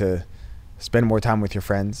just need to spend more time with your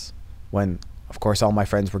friends, when, of course, all my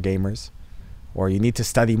friends were gamers. Or you need to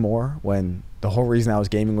study more, when the whole reason I was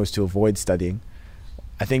gaming was to avoid studying.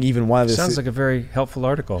 I think even one of the sounds like a very helpful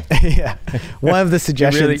article. yeah, one of the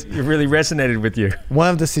suggestions it really resonated with you. one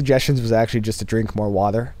of the suggestions was actually just to drink more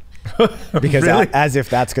water, because Really? as if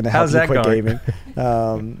that's going to help How's you that quit going?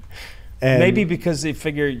 gaming. And Maybe because they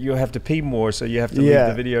figure you have to pee more, so you have to leave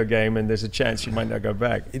the video game, and there's a chance you might not go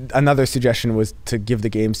back. another suggestion was to give the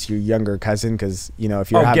games to your younger cousin, because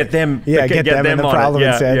if you're Get them, get them in the on problem it.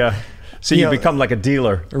 Yeah, instead. yeah. So you become like a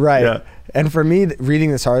dealer, right? Yeah. And for me,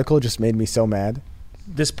 reading this article just made me so mad.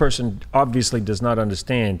 This person obviously does not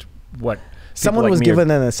understand what Someone like was me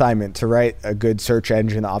given an assignment to write a good search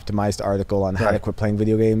engine optimized article on how to Right. quit playing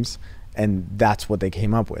video games, and that's what they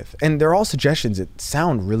came up with. And they're all suggestions that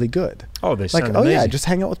sound really good. Oh, they Like, sound oh yeah, amazing. just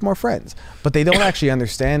hang out with more friends. But they don't actually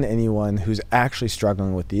understand anyone who's actually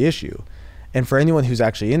struggling with the issue. And for anyone who's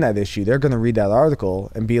actually in that issue, they're going to read that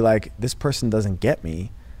article and be like, this person doesn't get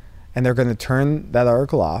me. And they're going to turn that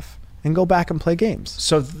article off and go back and play games.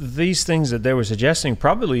 So these things that they were suggesting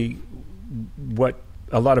probably what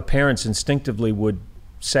a lot of parents instinctively would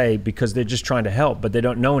say, because they're just trying to help, but they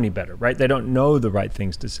don't know any better, right? They don't know the right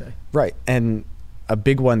things to say. Right. And a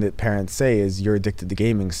big one that parents say is, you're addicted to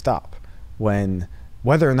gaming, stop. When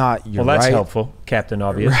whether or not you're Well, that's right, helpful, Captain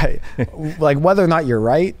Obvious. right? Like, whether or not you're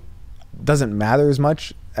right doesn't matter as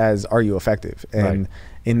much as are you effective. And Right.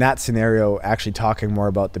 in that scenario, actually talking more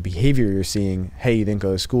about the behavior you're seeing. Hey, you didn't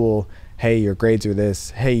go to school. Hey, your grades are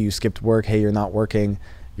this. Hey, you skipped work. Hey, you're not working.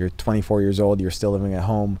 You're 24 years old. You're still living at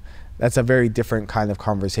home. That's a very different kind of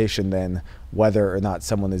conversation than whether or not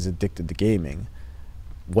someone is addicted to gaming.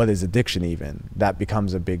 What is addiction even? That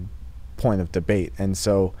becomes a big point of debate. And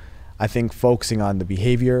so I think focusing on the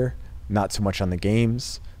behavior, not so much on the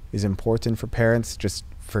games, is important for parents, just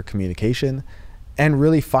for communication, and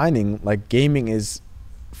really finding like gaming is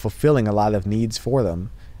fulfilling a lot of needs for them.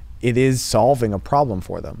 It is solving a problem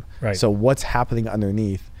for them. Right. So what's happening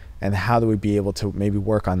underneath, and how do we be able to maybe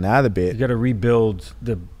work on that a You bit? got to rebuild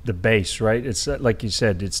the base, right? It's like you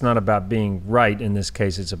said, it's not about being right in this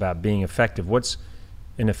case, it's about being effective. What's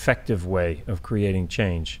an effective way of creating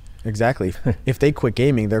change? Exactly. If they quit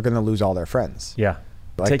gaming, they're going to lose all their friends. Yeah.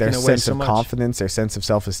 Like Taking their away sense so of much. confidence, their sense of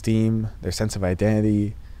self-esteem, their sense of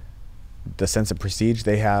identity, the sense of prestige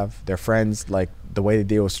they have, their friends, like the way they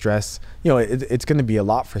deal with stress. It's going to be a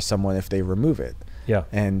lot for someone if they remove it. Yeah.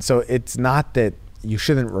 And so it's not that you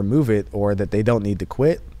shouldn't remove it or that they don't need to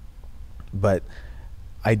quit, but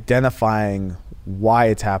identifying why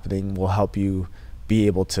it's happening will help you be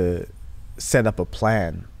able to set up a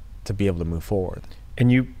plan to be able to move forward.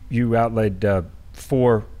 And you outlaid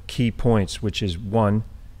 4 key points, which is 1,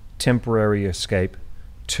 temporary escape,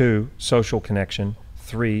 2, social connection,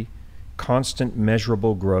 3, constant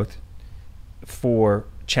measurable growth, 4,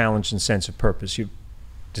 challenge and sense of purpose. You've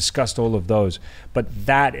discussed all of those, but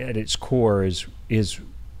that at its core is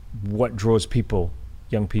what draws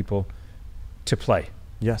young people to play.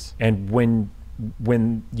 Yes. And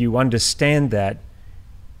when you understand that,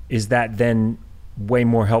 is that then way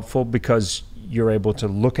more helpful, because you're able to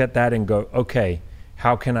look at that and go, okay,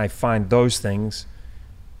 how can I find those things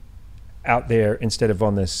out there instead of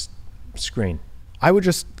on this screen? I would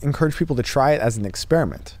just encourage people to try it as an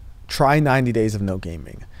experiment. Try 90 days of no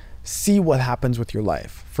gaming. See what happens with your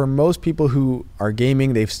life. For most people who are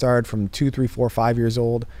gaming, they've started from 2, 3, 4, 5 years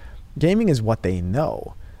old. Gaming is what they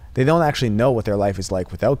know. They don't actually know what their life is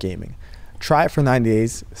like without gaming. Try it for 90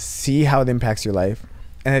 days, see how it impacts your life,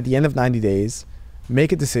 and at the end of 90 days,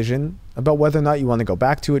 make a decision about whether or not you want to go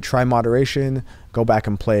back to it, try moderation, go back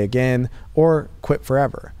and play again, or quit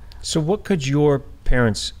forever. So what could your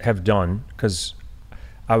parents have done? Because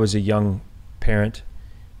I was a young parent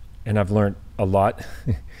and I've learned a lot.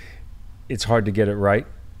 It's hard to get it right.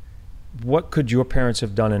 What could your parents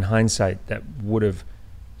have done in hindsight that would have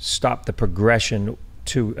stopped the progression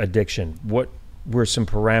to addiction? What were some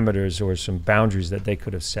parameters or some boundaries that they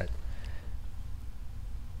could have set?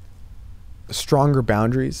 Stronger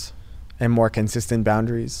boundaries and more consistent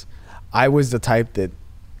boundaries. I was the type that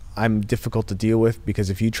I'm difficult to deal with, because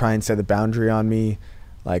if you try and set a boundary on me,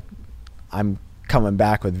 like, I'm coming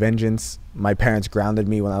back with vengeance. My parents grounded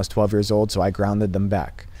me when I was 12 years old, so I grounded them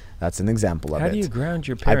back. That's an example of it. How do you ground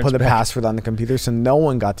your I parents put a back? password on the computer so no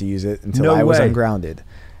one got to use it until No I was way. ungrounded.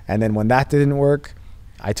 And then when that didn't work,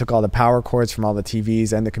 I took all the power cords from all the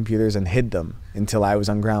TVs and the computers and hid them until I was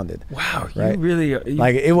ungrounded. Wow, Right? you really are,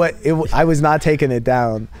 Like I was not taking it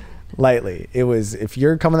down lightly. It was, if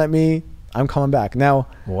you're coming at me, I'm coming back. Now,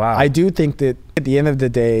 Wow. I do think that at the end of the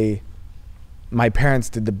day, my parents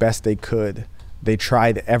did the best they could. They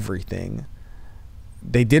tried everything.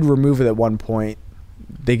 They did remove it at one point.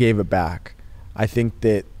 They gave it back. I think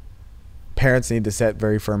that parents need to set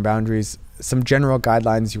very firm boundaries. Some general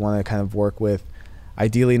guidelines you want to kind of work with.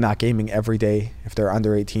 ideally not gaming every day if they're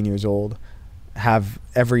under 18 years old. Have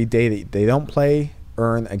every day that they don't play,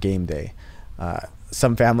 earn a game day.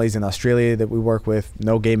 Some families in Australia that we work with,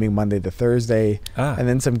 no gaming Monday to Thursday, and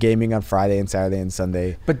then some gaming on Friday and Saturday and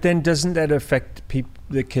Sunday. But then doesn't that affect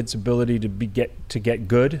the kids' ability to get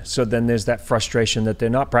good? So then there's that frustration that they're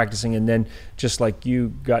not practicing, and then just like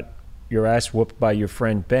you got your ass whooped by your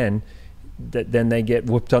friend Ben, that then they get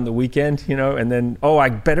whooped on the weekend, and then, I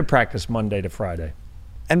better practice Monday to Friday.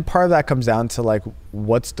 And part of that comes down to like,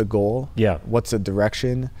 what's the goal? Yeah. What's the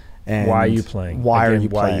direction? And why are you playing? Why Again, are you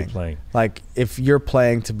why playing? Are you playing? Like, if you're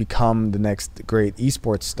playing to become the next great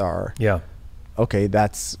esports star, okay,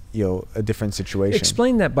 that's a different situation.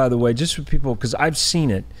 Explain that, by the way, just for people, because I've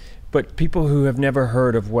seen it, but people who have never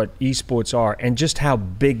heard of what esports are and just how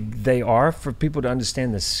big they are, for people to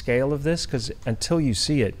understand the scale of this, because until you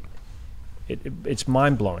see it, it's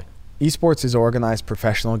mind-blowing. Esports is organized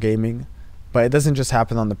professional gaming, but it doesn't just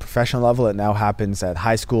happen on the professional level. It now happens at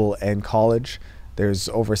high school and college. There's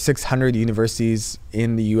over 600 universities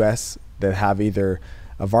in the US that have either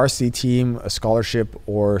a varsity team, a scholarship,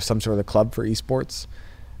 or some sort of club for esports.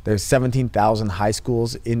 There's 17,000 high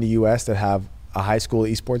schools in the US that have a high school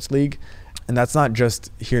esports league. And that's not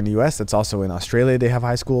just here in the US, that's also in Australia. They have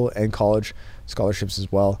high school and college scholarships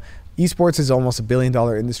as well. Esports is almost $1 billion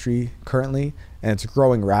industry currently, and it's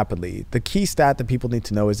growing rapidly. The key stat that people need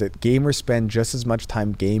to know is that gamers spend just as much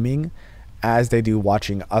time gaming as they do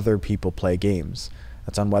watching other people play games.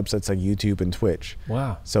 That's on websites like YouTube and Twitch.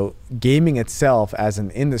 Wow. So gaming itself as an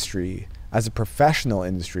industry, as a professional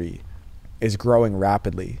industry, is growing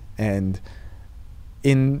rapidly. And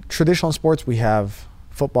in traditional sports, we have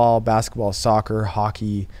football, basketball, soccer,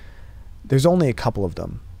 hockey. There's only a couple of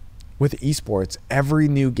them. With esports, every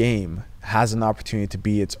new game has an opportunity to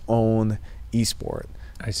be its own esport.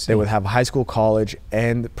 I see. They would have high school, college,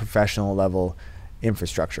 and professional level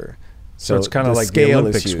infrastructure. So it's kind of like the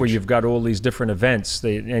Olympics, where you've got all these different events,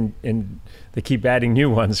 and they keep adding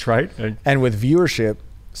new ones, right? And with viewership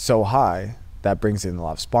so high, that brings in a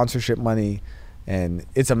lot of sponsorship money, and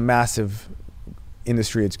it's a massive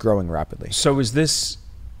industry. It's growing rapidly. So is this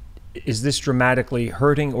dramatically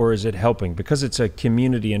hurting, or is it helping? Because it's a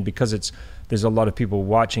community, and because there's a lot of people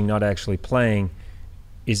watching, not actually playing.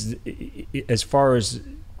 As far as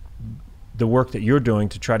the work that you're doing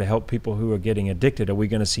to try to help people who are getting addicted, are we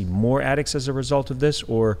going to see more addicts as a result of this,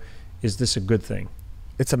 or is this a good thing?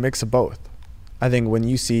 It's a mix of both. I think when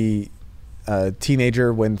you see a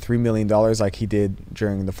teenager win $3 million like he did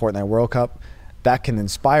during the Fortnite World Cup, that can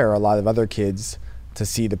inspire a lot of other kids to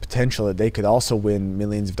see the potential that they could also win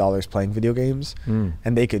millions of dollars playing video games,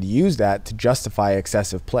 and they could use that to justify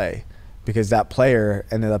excessive play, because that player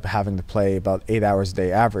ended up having to play about 8 hours a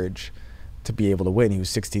day average to be able to win. He was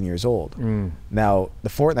 16 years old. Now, the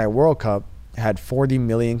Fortnite World Cup had 40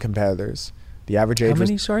 million competitors. The average age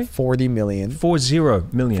was 40 million. 40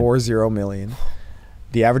 million. 40 million.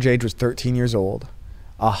 The average age was 13 years old.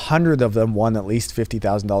 100 of them won at least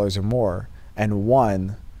 $50,000 or more, and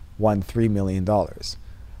won $3 million.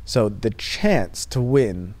 So the chance to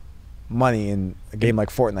win money in a game like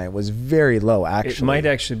Fortnite was very low, actually. It might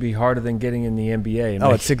actually be harder than getting in the NBA.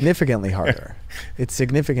 Oh, it's significantly harder. It's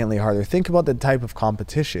significantly harder. Think about the type of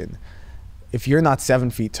competition. If you're not 7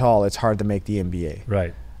 feet tall, it's hard to make the NBA.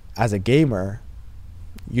 Right. As a gamer,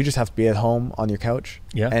 you just have to be at home on your couch,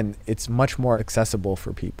 yeah, and it's much more accessible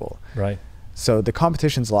for people. Right. So the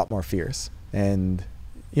competition's a lot more fierce. And,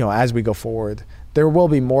 as we go forward, there will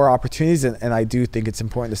be more opportunities, and I do think it's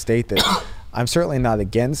important to state that I'm certainly not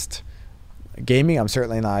against gaming. I'm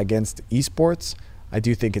certainly not against esports. I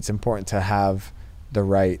do think it's important to have the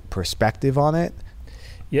right perspective on it.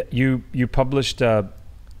 Yeah, you published a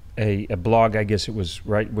blog, I guess it was,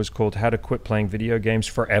 right? It was called How to Quit Playing Video Games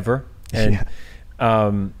Forever, and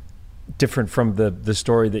different from the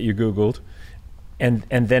story that you Googled, and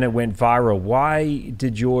then it went viral. Why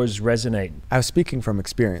did yours resonate? I was speaking from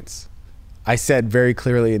experience. I said very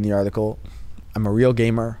clearly in the article, I'm a real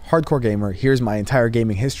gamer, hardcore gamer. Here's my entire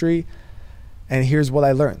gaming history, and here's what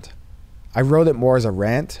I learned. I wrote it more as a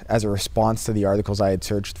rant, as a response to the articles I had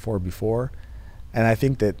searched for before. And I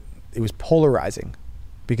think that it was polarizing,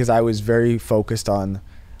 because I was very focused on,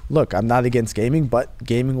 look, I'm not against gaming, but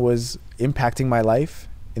gaming was impacting my life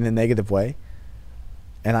in a negative way,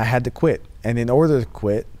 and I had to quit. And in order to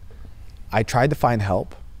quit, I tried to find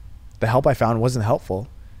help. The help I found wasn't helpful.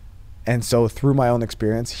 And so through my own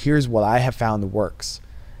experience, here's what I have found works.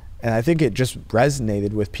 And I think it just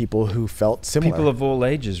resonated with people who felt similar. People of all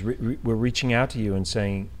ages were reaching out to you and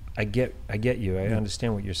saying, I get you. I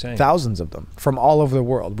understand what you're saying. Thousands of them from all over the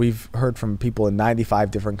world. We've heard from people in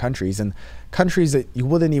 95 different countries, and countries that you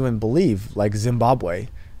wouldn't even believe, like Zimbabwe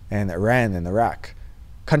and Iran and Iraq.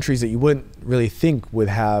 Countries that you wouldn't really think would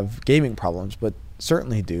have gaming problems, but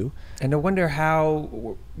certainly do. And I wonder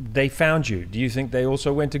how they found you. Do you think they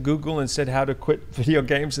also went to Google and said how to quit video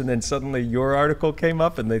games, and then suddenly your article came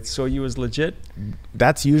up and they saw you as legit?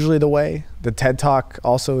 That's usually the way. The TED Talk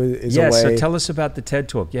also is a way. So tell us about the TED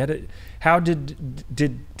Talk. How did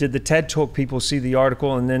the TED Talk people see the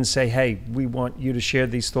article and then say, hey, we want you to share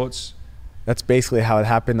these thoughts? That's basically how it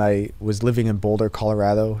happened. I was living in Boulder,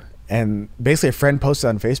 Colorado, and basically a friend posted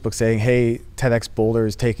on Facebook saying, hey, TEDx Boulder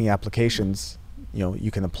is taking applications.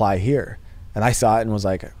 You can apply here. And I saw it and was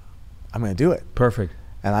like, I'm going to do it. Perfect.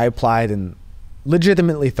 And I applied and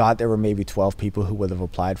legitimately thought there were maybe 12 people who would have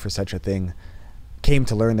applied for such a thing. Came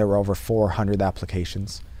to learn there were over 400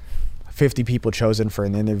 applications. 50 people chosen for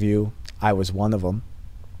an interview. I was one of them.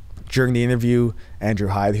 During the interview, Andrew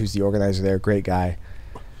Hyde, who's the organizer there, great guy,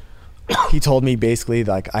 he told me basically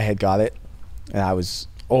like I had got it, and I was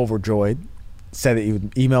overjoyed. Said that he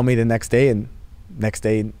would email me the next day, and next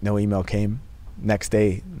day no email came. Next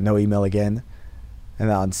day no email again. And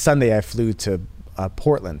on Sunday I flew to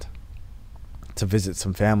Portland to visit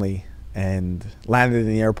some family and landed in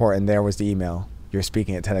the airport, and there was the email. You're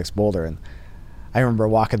speaking at TEDx Boulder. And I remember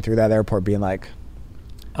walking through that airport being like,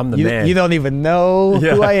 I'm the man. You don't even know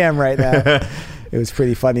who I am right now. It was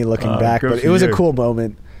pretty funny looking back, but it was a cool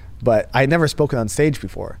moment. But I had never spoken on stage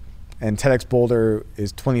before. And TEDx Boulder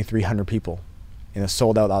is 2,300 people in a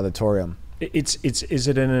sold out auditorium. Is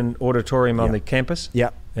it in an auditorium on the campus? Yeah.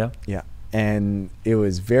 Yeah. Yeah. And it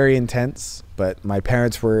was very intense, but my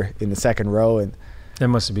parents were in the second row, and they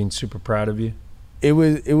must have been super proud of you. It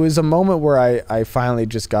was a moment where I finally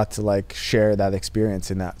just got to like share that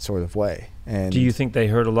experience in that sort of way. And do you think they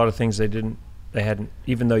heard a lot of things they hadn't,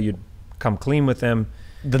 even though you'd come clean with them?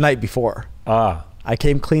 The night before. I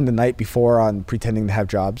came clean the night before on pretending to have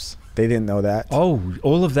jobs. They didn't know that. Oh,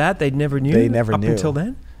 all of that? They never knew? They never knew. Up until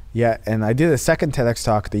then? Yeah, and I did a second TEDx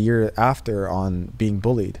talk the year after on being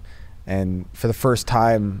bullied. And for the first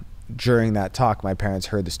time during that talk, my parents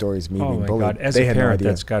heard the stories of me being bullied. Oh my God, as a parent,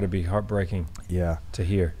 that's got to be heartbreaking to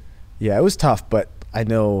hear. Yeah, it was tough, but I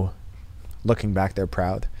know looking back, they're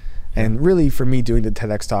proud. And really for me, doing the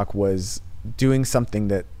TEDx talk was doing something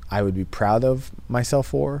that I would be proud of myself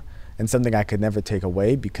for, and something I could never take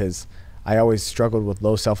away, because I always struggled with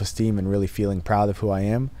low self-esteem and really feeling proud of who I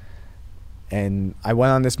am. And I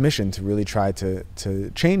went on this mission to really try to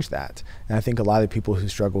change that. And I think a lot of people who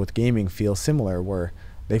struggle with gaming feel similar, where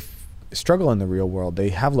they struggle in the real world. They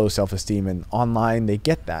have low self-esteem, and online they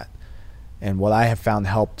get that. And what I have found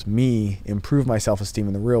helped me improve my self-esteem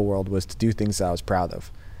in the real world was to do things that I was proud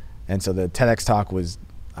of. And so the TEDx talk was,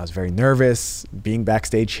 I was very nervous, being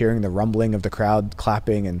backstage, hearing the rumbling of the crowd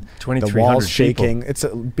clapping and the walls shaking. It's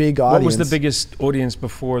a big audience. What was the biggest audience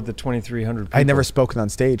before the 2,300 people? I'd never spoken on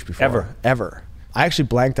stage before. Ever. I actually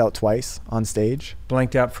blanked out twice on stage.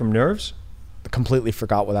 Blanked out from nerves? Completely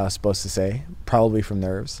forgot what I was supposed to say, probably from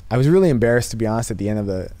nerves. I was really embarrassed, to be honest, at the end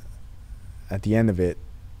of it,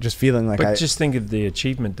 just feeling like But just think of the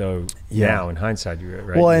achievement, though, now in hindsight, you're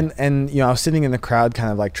right. Well, and I was sitting in the crowd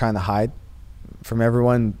kind of like trying to hide from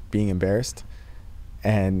everyone, being embarrassed.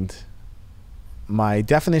 And my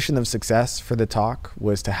definition of success for the talk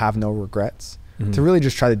was to have no regrets, to really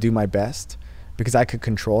just try to do my best, because I could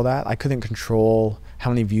control that. I couldn't control how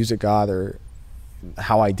many views it got or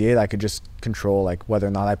how I did. I could just control like whether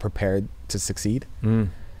or not I prepared to succeed. And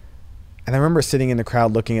I remember sitting in the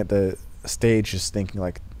crowd looking at the stage, just thinking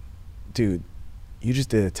like, dude, you just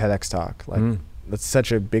did a TEDx talk. Like that's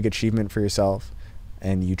such a big achievement for yourself,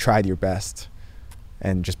 and you tried your best.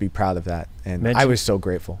 And just be proud of that. And I was so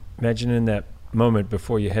grateful. Imagine in that moment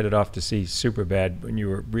before you headed off to see Superbad, when you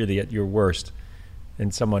were really at your worst,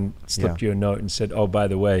 and someone slipped you a note and said, oh, by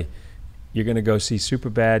the way, you're going to go see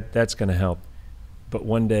Superbad. That's going to help. But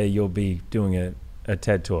one day you'll be doing a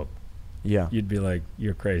TED Talk. Yeah. You'd be like,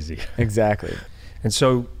 you're crazy. Exactly. And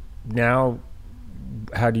so now,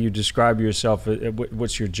 how do you describe yourself?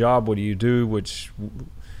 What's your job? What do you do?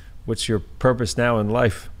 What's your purpose now in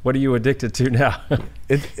life? What are you addicted to now?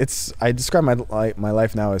 I describe my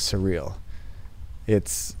life now as surreal.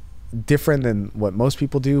 It's different than what most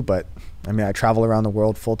people do, but I mean, I travel around the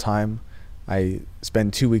world full time. I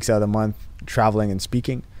spend 2 weeks out of the month traveling and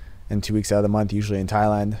speaking, and 2 weeks out of the month usually in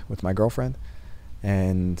Thailand with my girlfriend,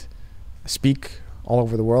 and speak all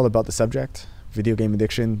over the world about the subject, video game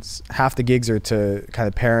addictions. Half the gigs are to kind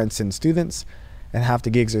of parents and students, and half the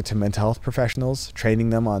gigs are to mental health professionals, training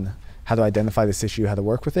them on how to identify this issue, how to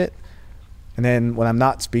work with it. And then when I'm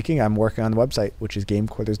not speaking, I'm working on the website, which is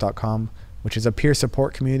gamequotas.com, which is a peer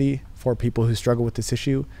support community for people who struggle with this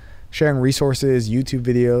issue, sharing resources, YouTube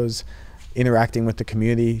videos, interacting with the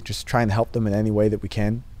community, just trying to help them in any way that we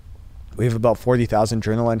can. We have about 40,000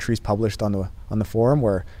 journal entries published on the forum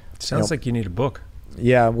where... Sounds like you need a book.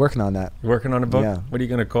 Yeah, working on that. You're working on a book? Yeah. What are you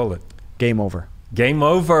going to call it? Game Over. Game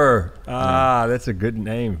Over. That's a good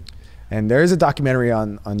name. And there is a documentary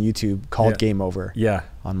on YouTube called Game Over. Yeah.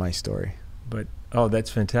 On my story. But, that's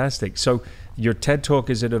fantastic. So your TED Talk,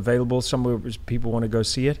 is it available somewhere where people want to go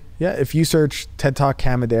see it? Yeah, if you search TED Talk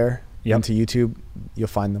Cam Adair into YouTube, you'll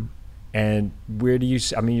find them. And where do you,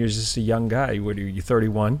 you're just a young guy. What are you,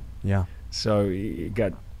 31? Yeah. So you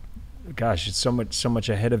got, gosh, it's so much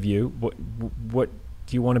ahead of you. What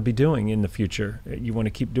do you want to be doing in the future? You want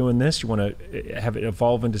to keep doing this? You want to have it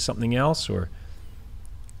evolve into something else, or?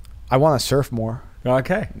 I want to surf more.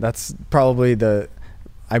 Okay. That's probably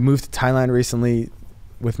I moved to Thailand recently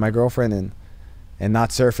with my girlfriend, and not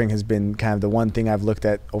surfing has been kind of the one thing I've looked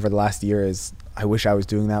at over the last year. Is I wish I was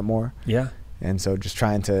doing that more. Yeah. And so just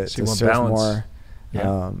trying to surf balance. more.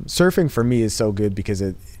 Yeah. Surfing for me is so good because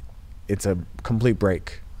it's a complete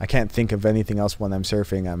break. I can't think of anything else when I'm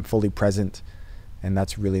surfing. I'm fully present, and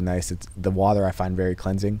that's really nice. It's the water I find very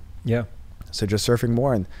cleansing. Yeah. So just surfing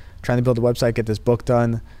more and trying to build a website, get this book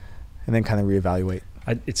done, and then kind of reevaluate.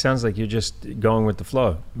 It sounds like you're just going with the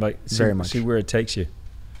flow. Like very much. See where it takes you.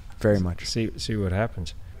 Very much. See what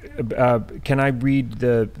happens. Can I read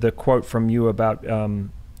the quote from you about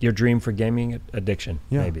your dream for gaming addiction?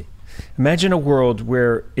 Yeah. Maybe. Imagine a world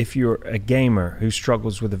where if you're a gamer who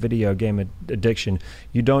struggles with a video game addiction,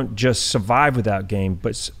 you don't just survive without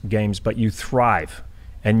games, but you thrive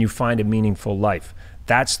and you find a meaningful life.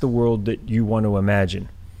 That's the world that you want to imagine.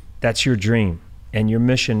 That's your dream. And your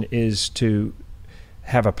mission is to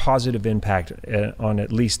have a positive impact on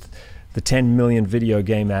at least the 10 million video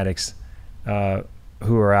game addicts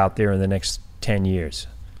who are out there in the next 10 years.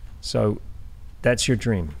 So that's your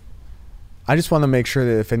dream. I just want to make sure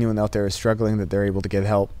that if anyone out there is struggling, that they're able to get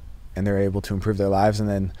help and they're able to improve their lives, and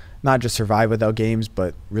then not just survive without games,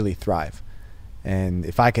 but really thrive. And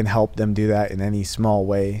if I can help them do that in any small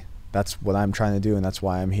way, that's what I'm trying to do, and that's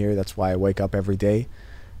why I'm here. That's why I wake up every day.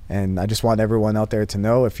 And I just want everyone out there to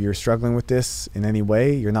know, if you're struggling with this in any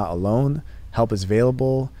way, you're not alone. Help is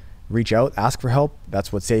available. Reach out, ask for help.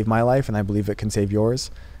 That's what saved my life, and I believe it can save yours.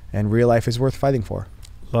 And real life is worth fighting for.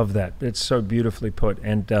 Love that. It's so beautifully put.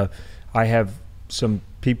 And I have some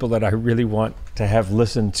people that I really want to have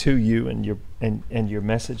listen to you and your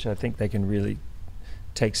message. I think they can really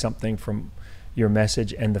take something from your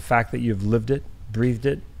message, and the fact that you've lived it, breathed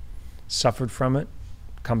it, suffered from it,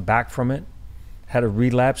 come back from it, had a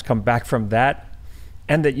relapse, come back from that,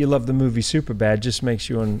 and that you love the movie Superbad just makes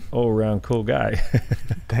you an all-around cool guy.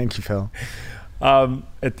 Thank you, Phil.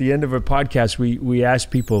 At the end of a podcast, we ask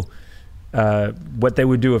people what they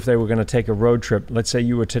would do if they were going to take a road trip. Let's say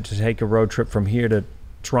you were to take a road trip from here to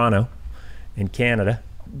Toronto in Canada.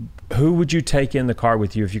 Who would you take in the car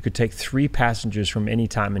with you if you could take 3 passengers from any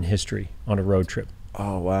time in history on a road trip?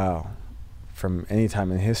 Oh, wow. From any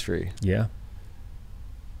time in history. Yeah.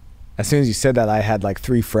 As soon as you said that, I had like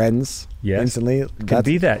 3 friends instantly. Could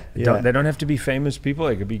be that. Yeah. They don't have to be famous people.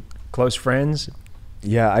 They could be close friends.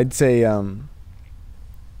 Yeah, I'd say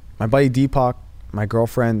my buddy Deepak, my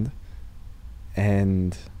girlfriend,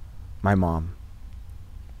 and my mom.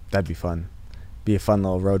 That'd be fun. Be a fun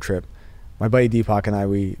little road trip. My buddy Deepak and I,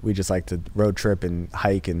 we just like to road trip and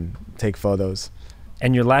hike and take photos.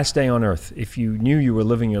 And your last day on Earth, if you knew you were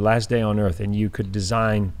living your last day on Earth and you could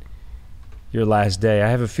design your last day, I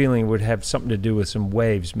have a feeling it would have something to do with some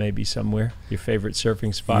waves, maybe somewhere. Your favorite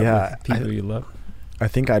surfing spot with people you love. I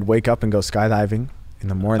think I'd wake up and go skydiving in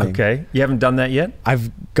the morning. Okay. You haven't done that yet? I've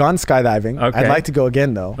gone skydiving. Okay. I'd like to go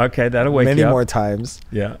again, though. Okay, that'll wake you up. Many more times.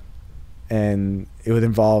 Yeah. And it would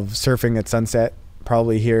involve surfing at sunset,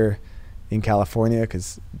 probably here in California,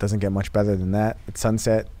 because it doesn't get much better than that. At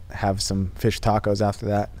sunset, have some fish tacos after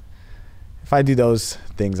that. If I do those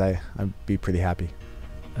things, I'd be pretty happy.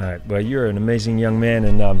 All right. Well, you're an amazing young man,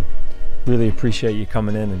 and really appreciate you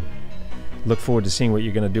coming in, and look forward to seeing what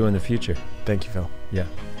you're going to do in the future. Thank you, Phil. Yeah.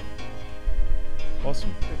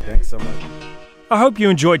 Awesome. Thanks so much. I hope you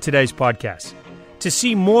enjoyed today's podcast. To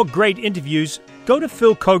see more great interviews, go to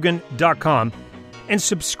philkeoghan.com and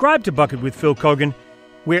subscribe to Bucket with Phil Keoghan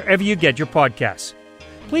wherever you get your podcasts.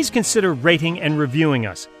 Please consider rating and reviewing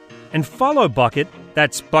us. And follow Bucket,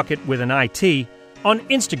 that's Bucket with an IT, on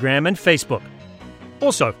Instagram and Facebook.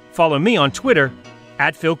 Also, follow me on Twitter,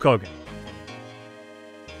 @Phil Keoghan.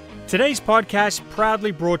 Today's podcast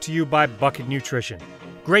proudly brought to you by Bucket Nutrition.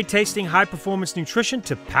 Great tasting, high-performance nutrition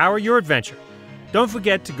to power your adventure. Don't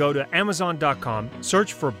forget to go to Amazon.com,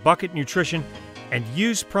 search for Bucket Nutrition, and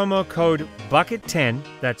use promo code BUCKET10,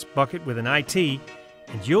 that's Bucket with an IT,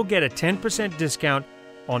 and you'll get a 10% discount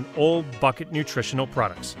on all Bucket nutritional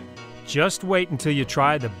products. Just wait until you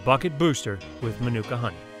try the Bucket Booster with Manuka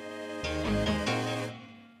Honey.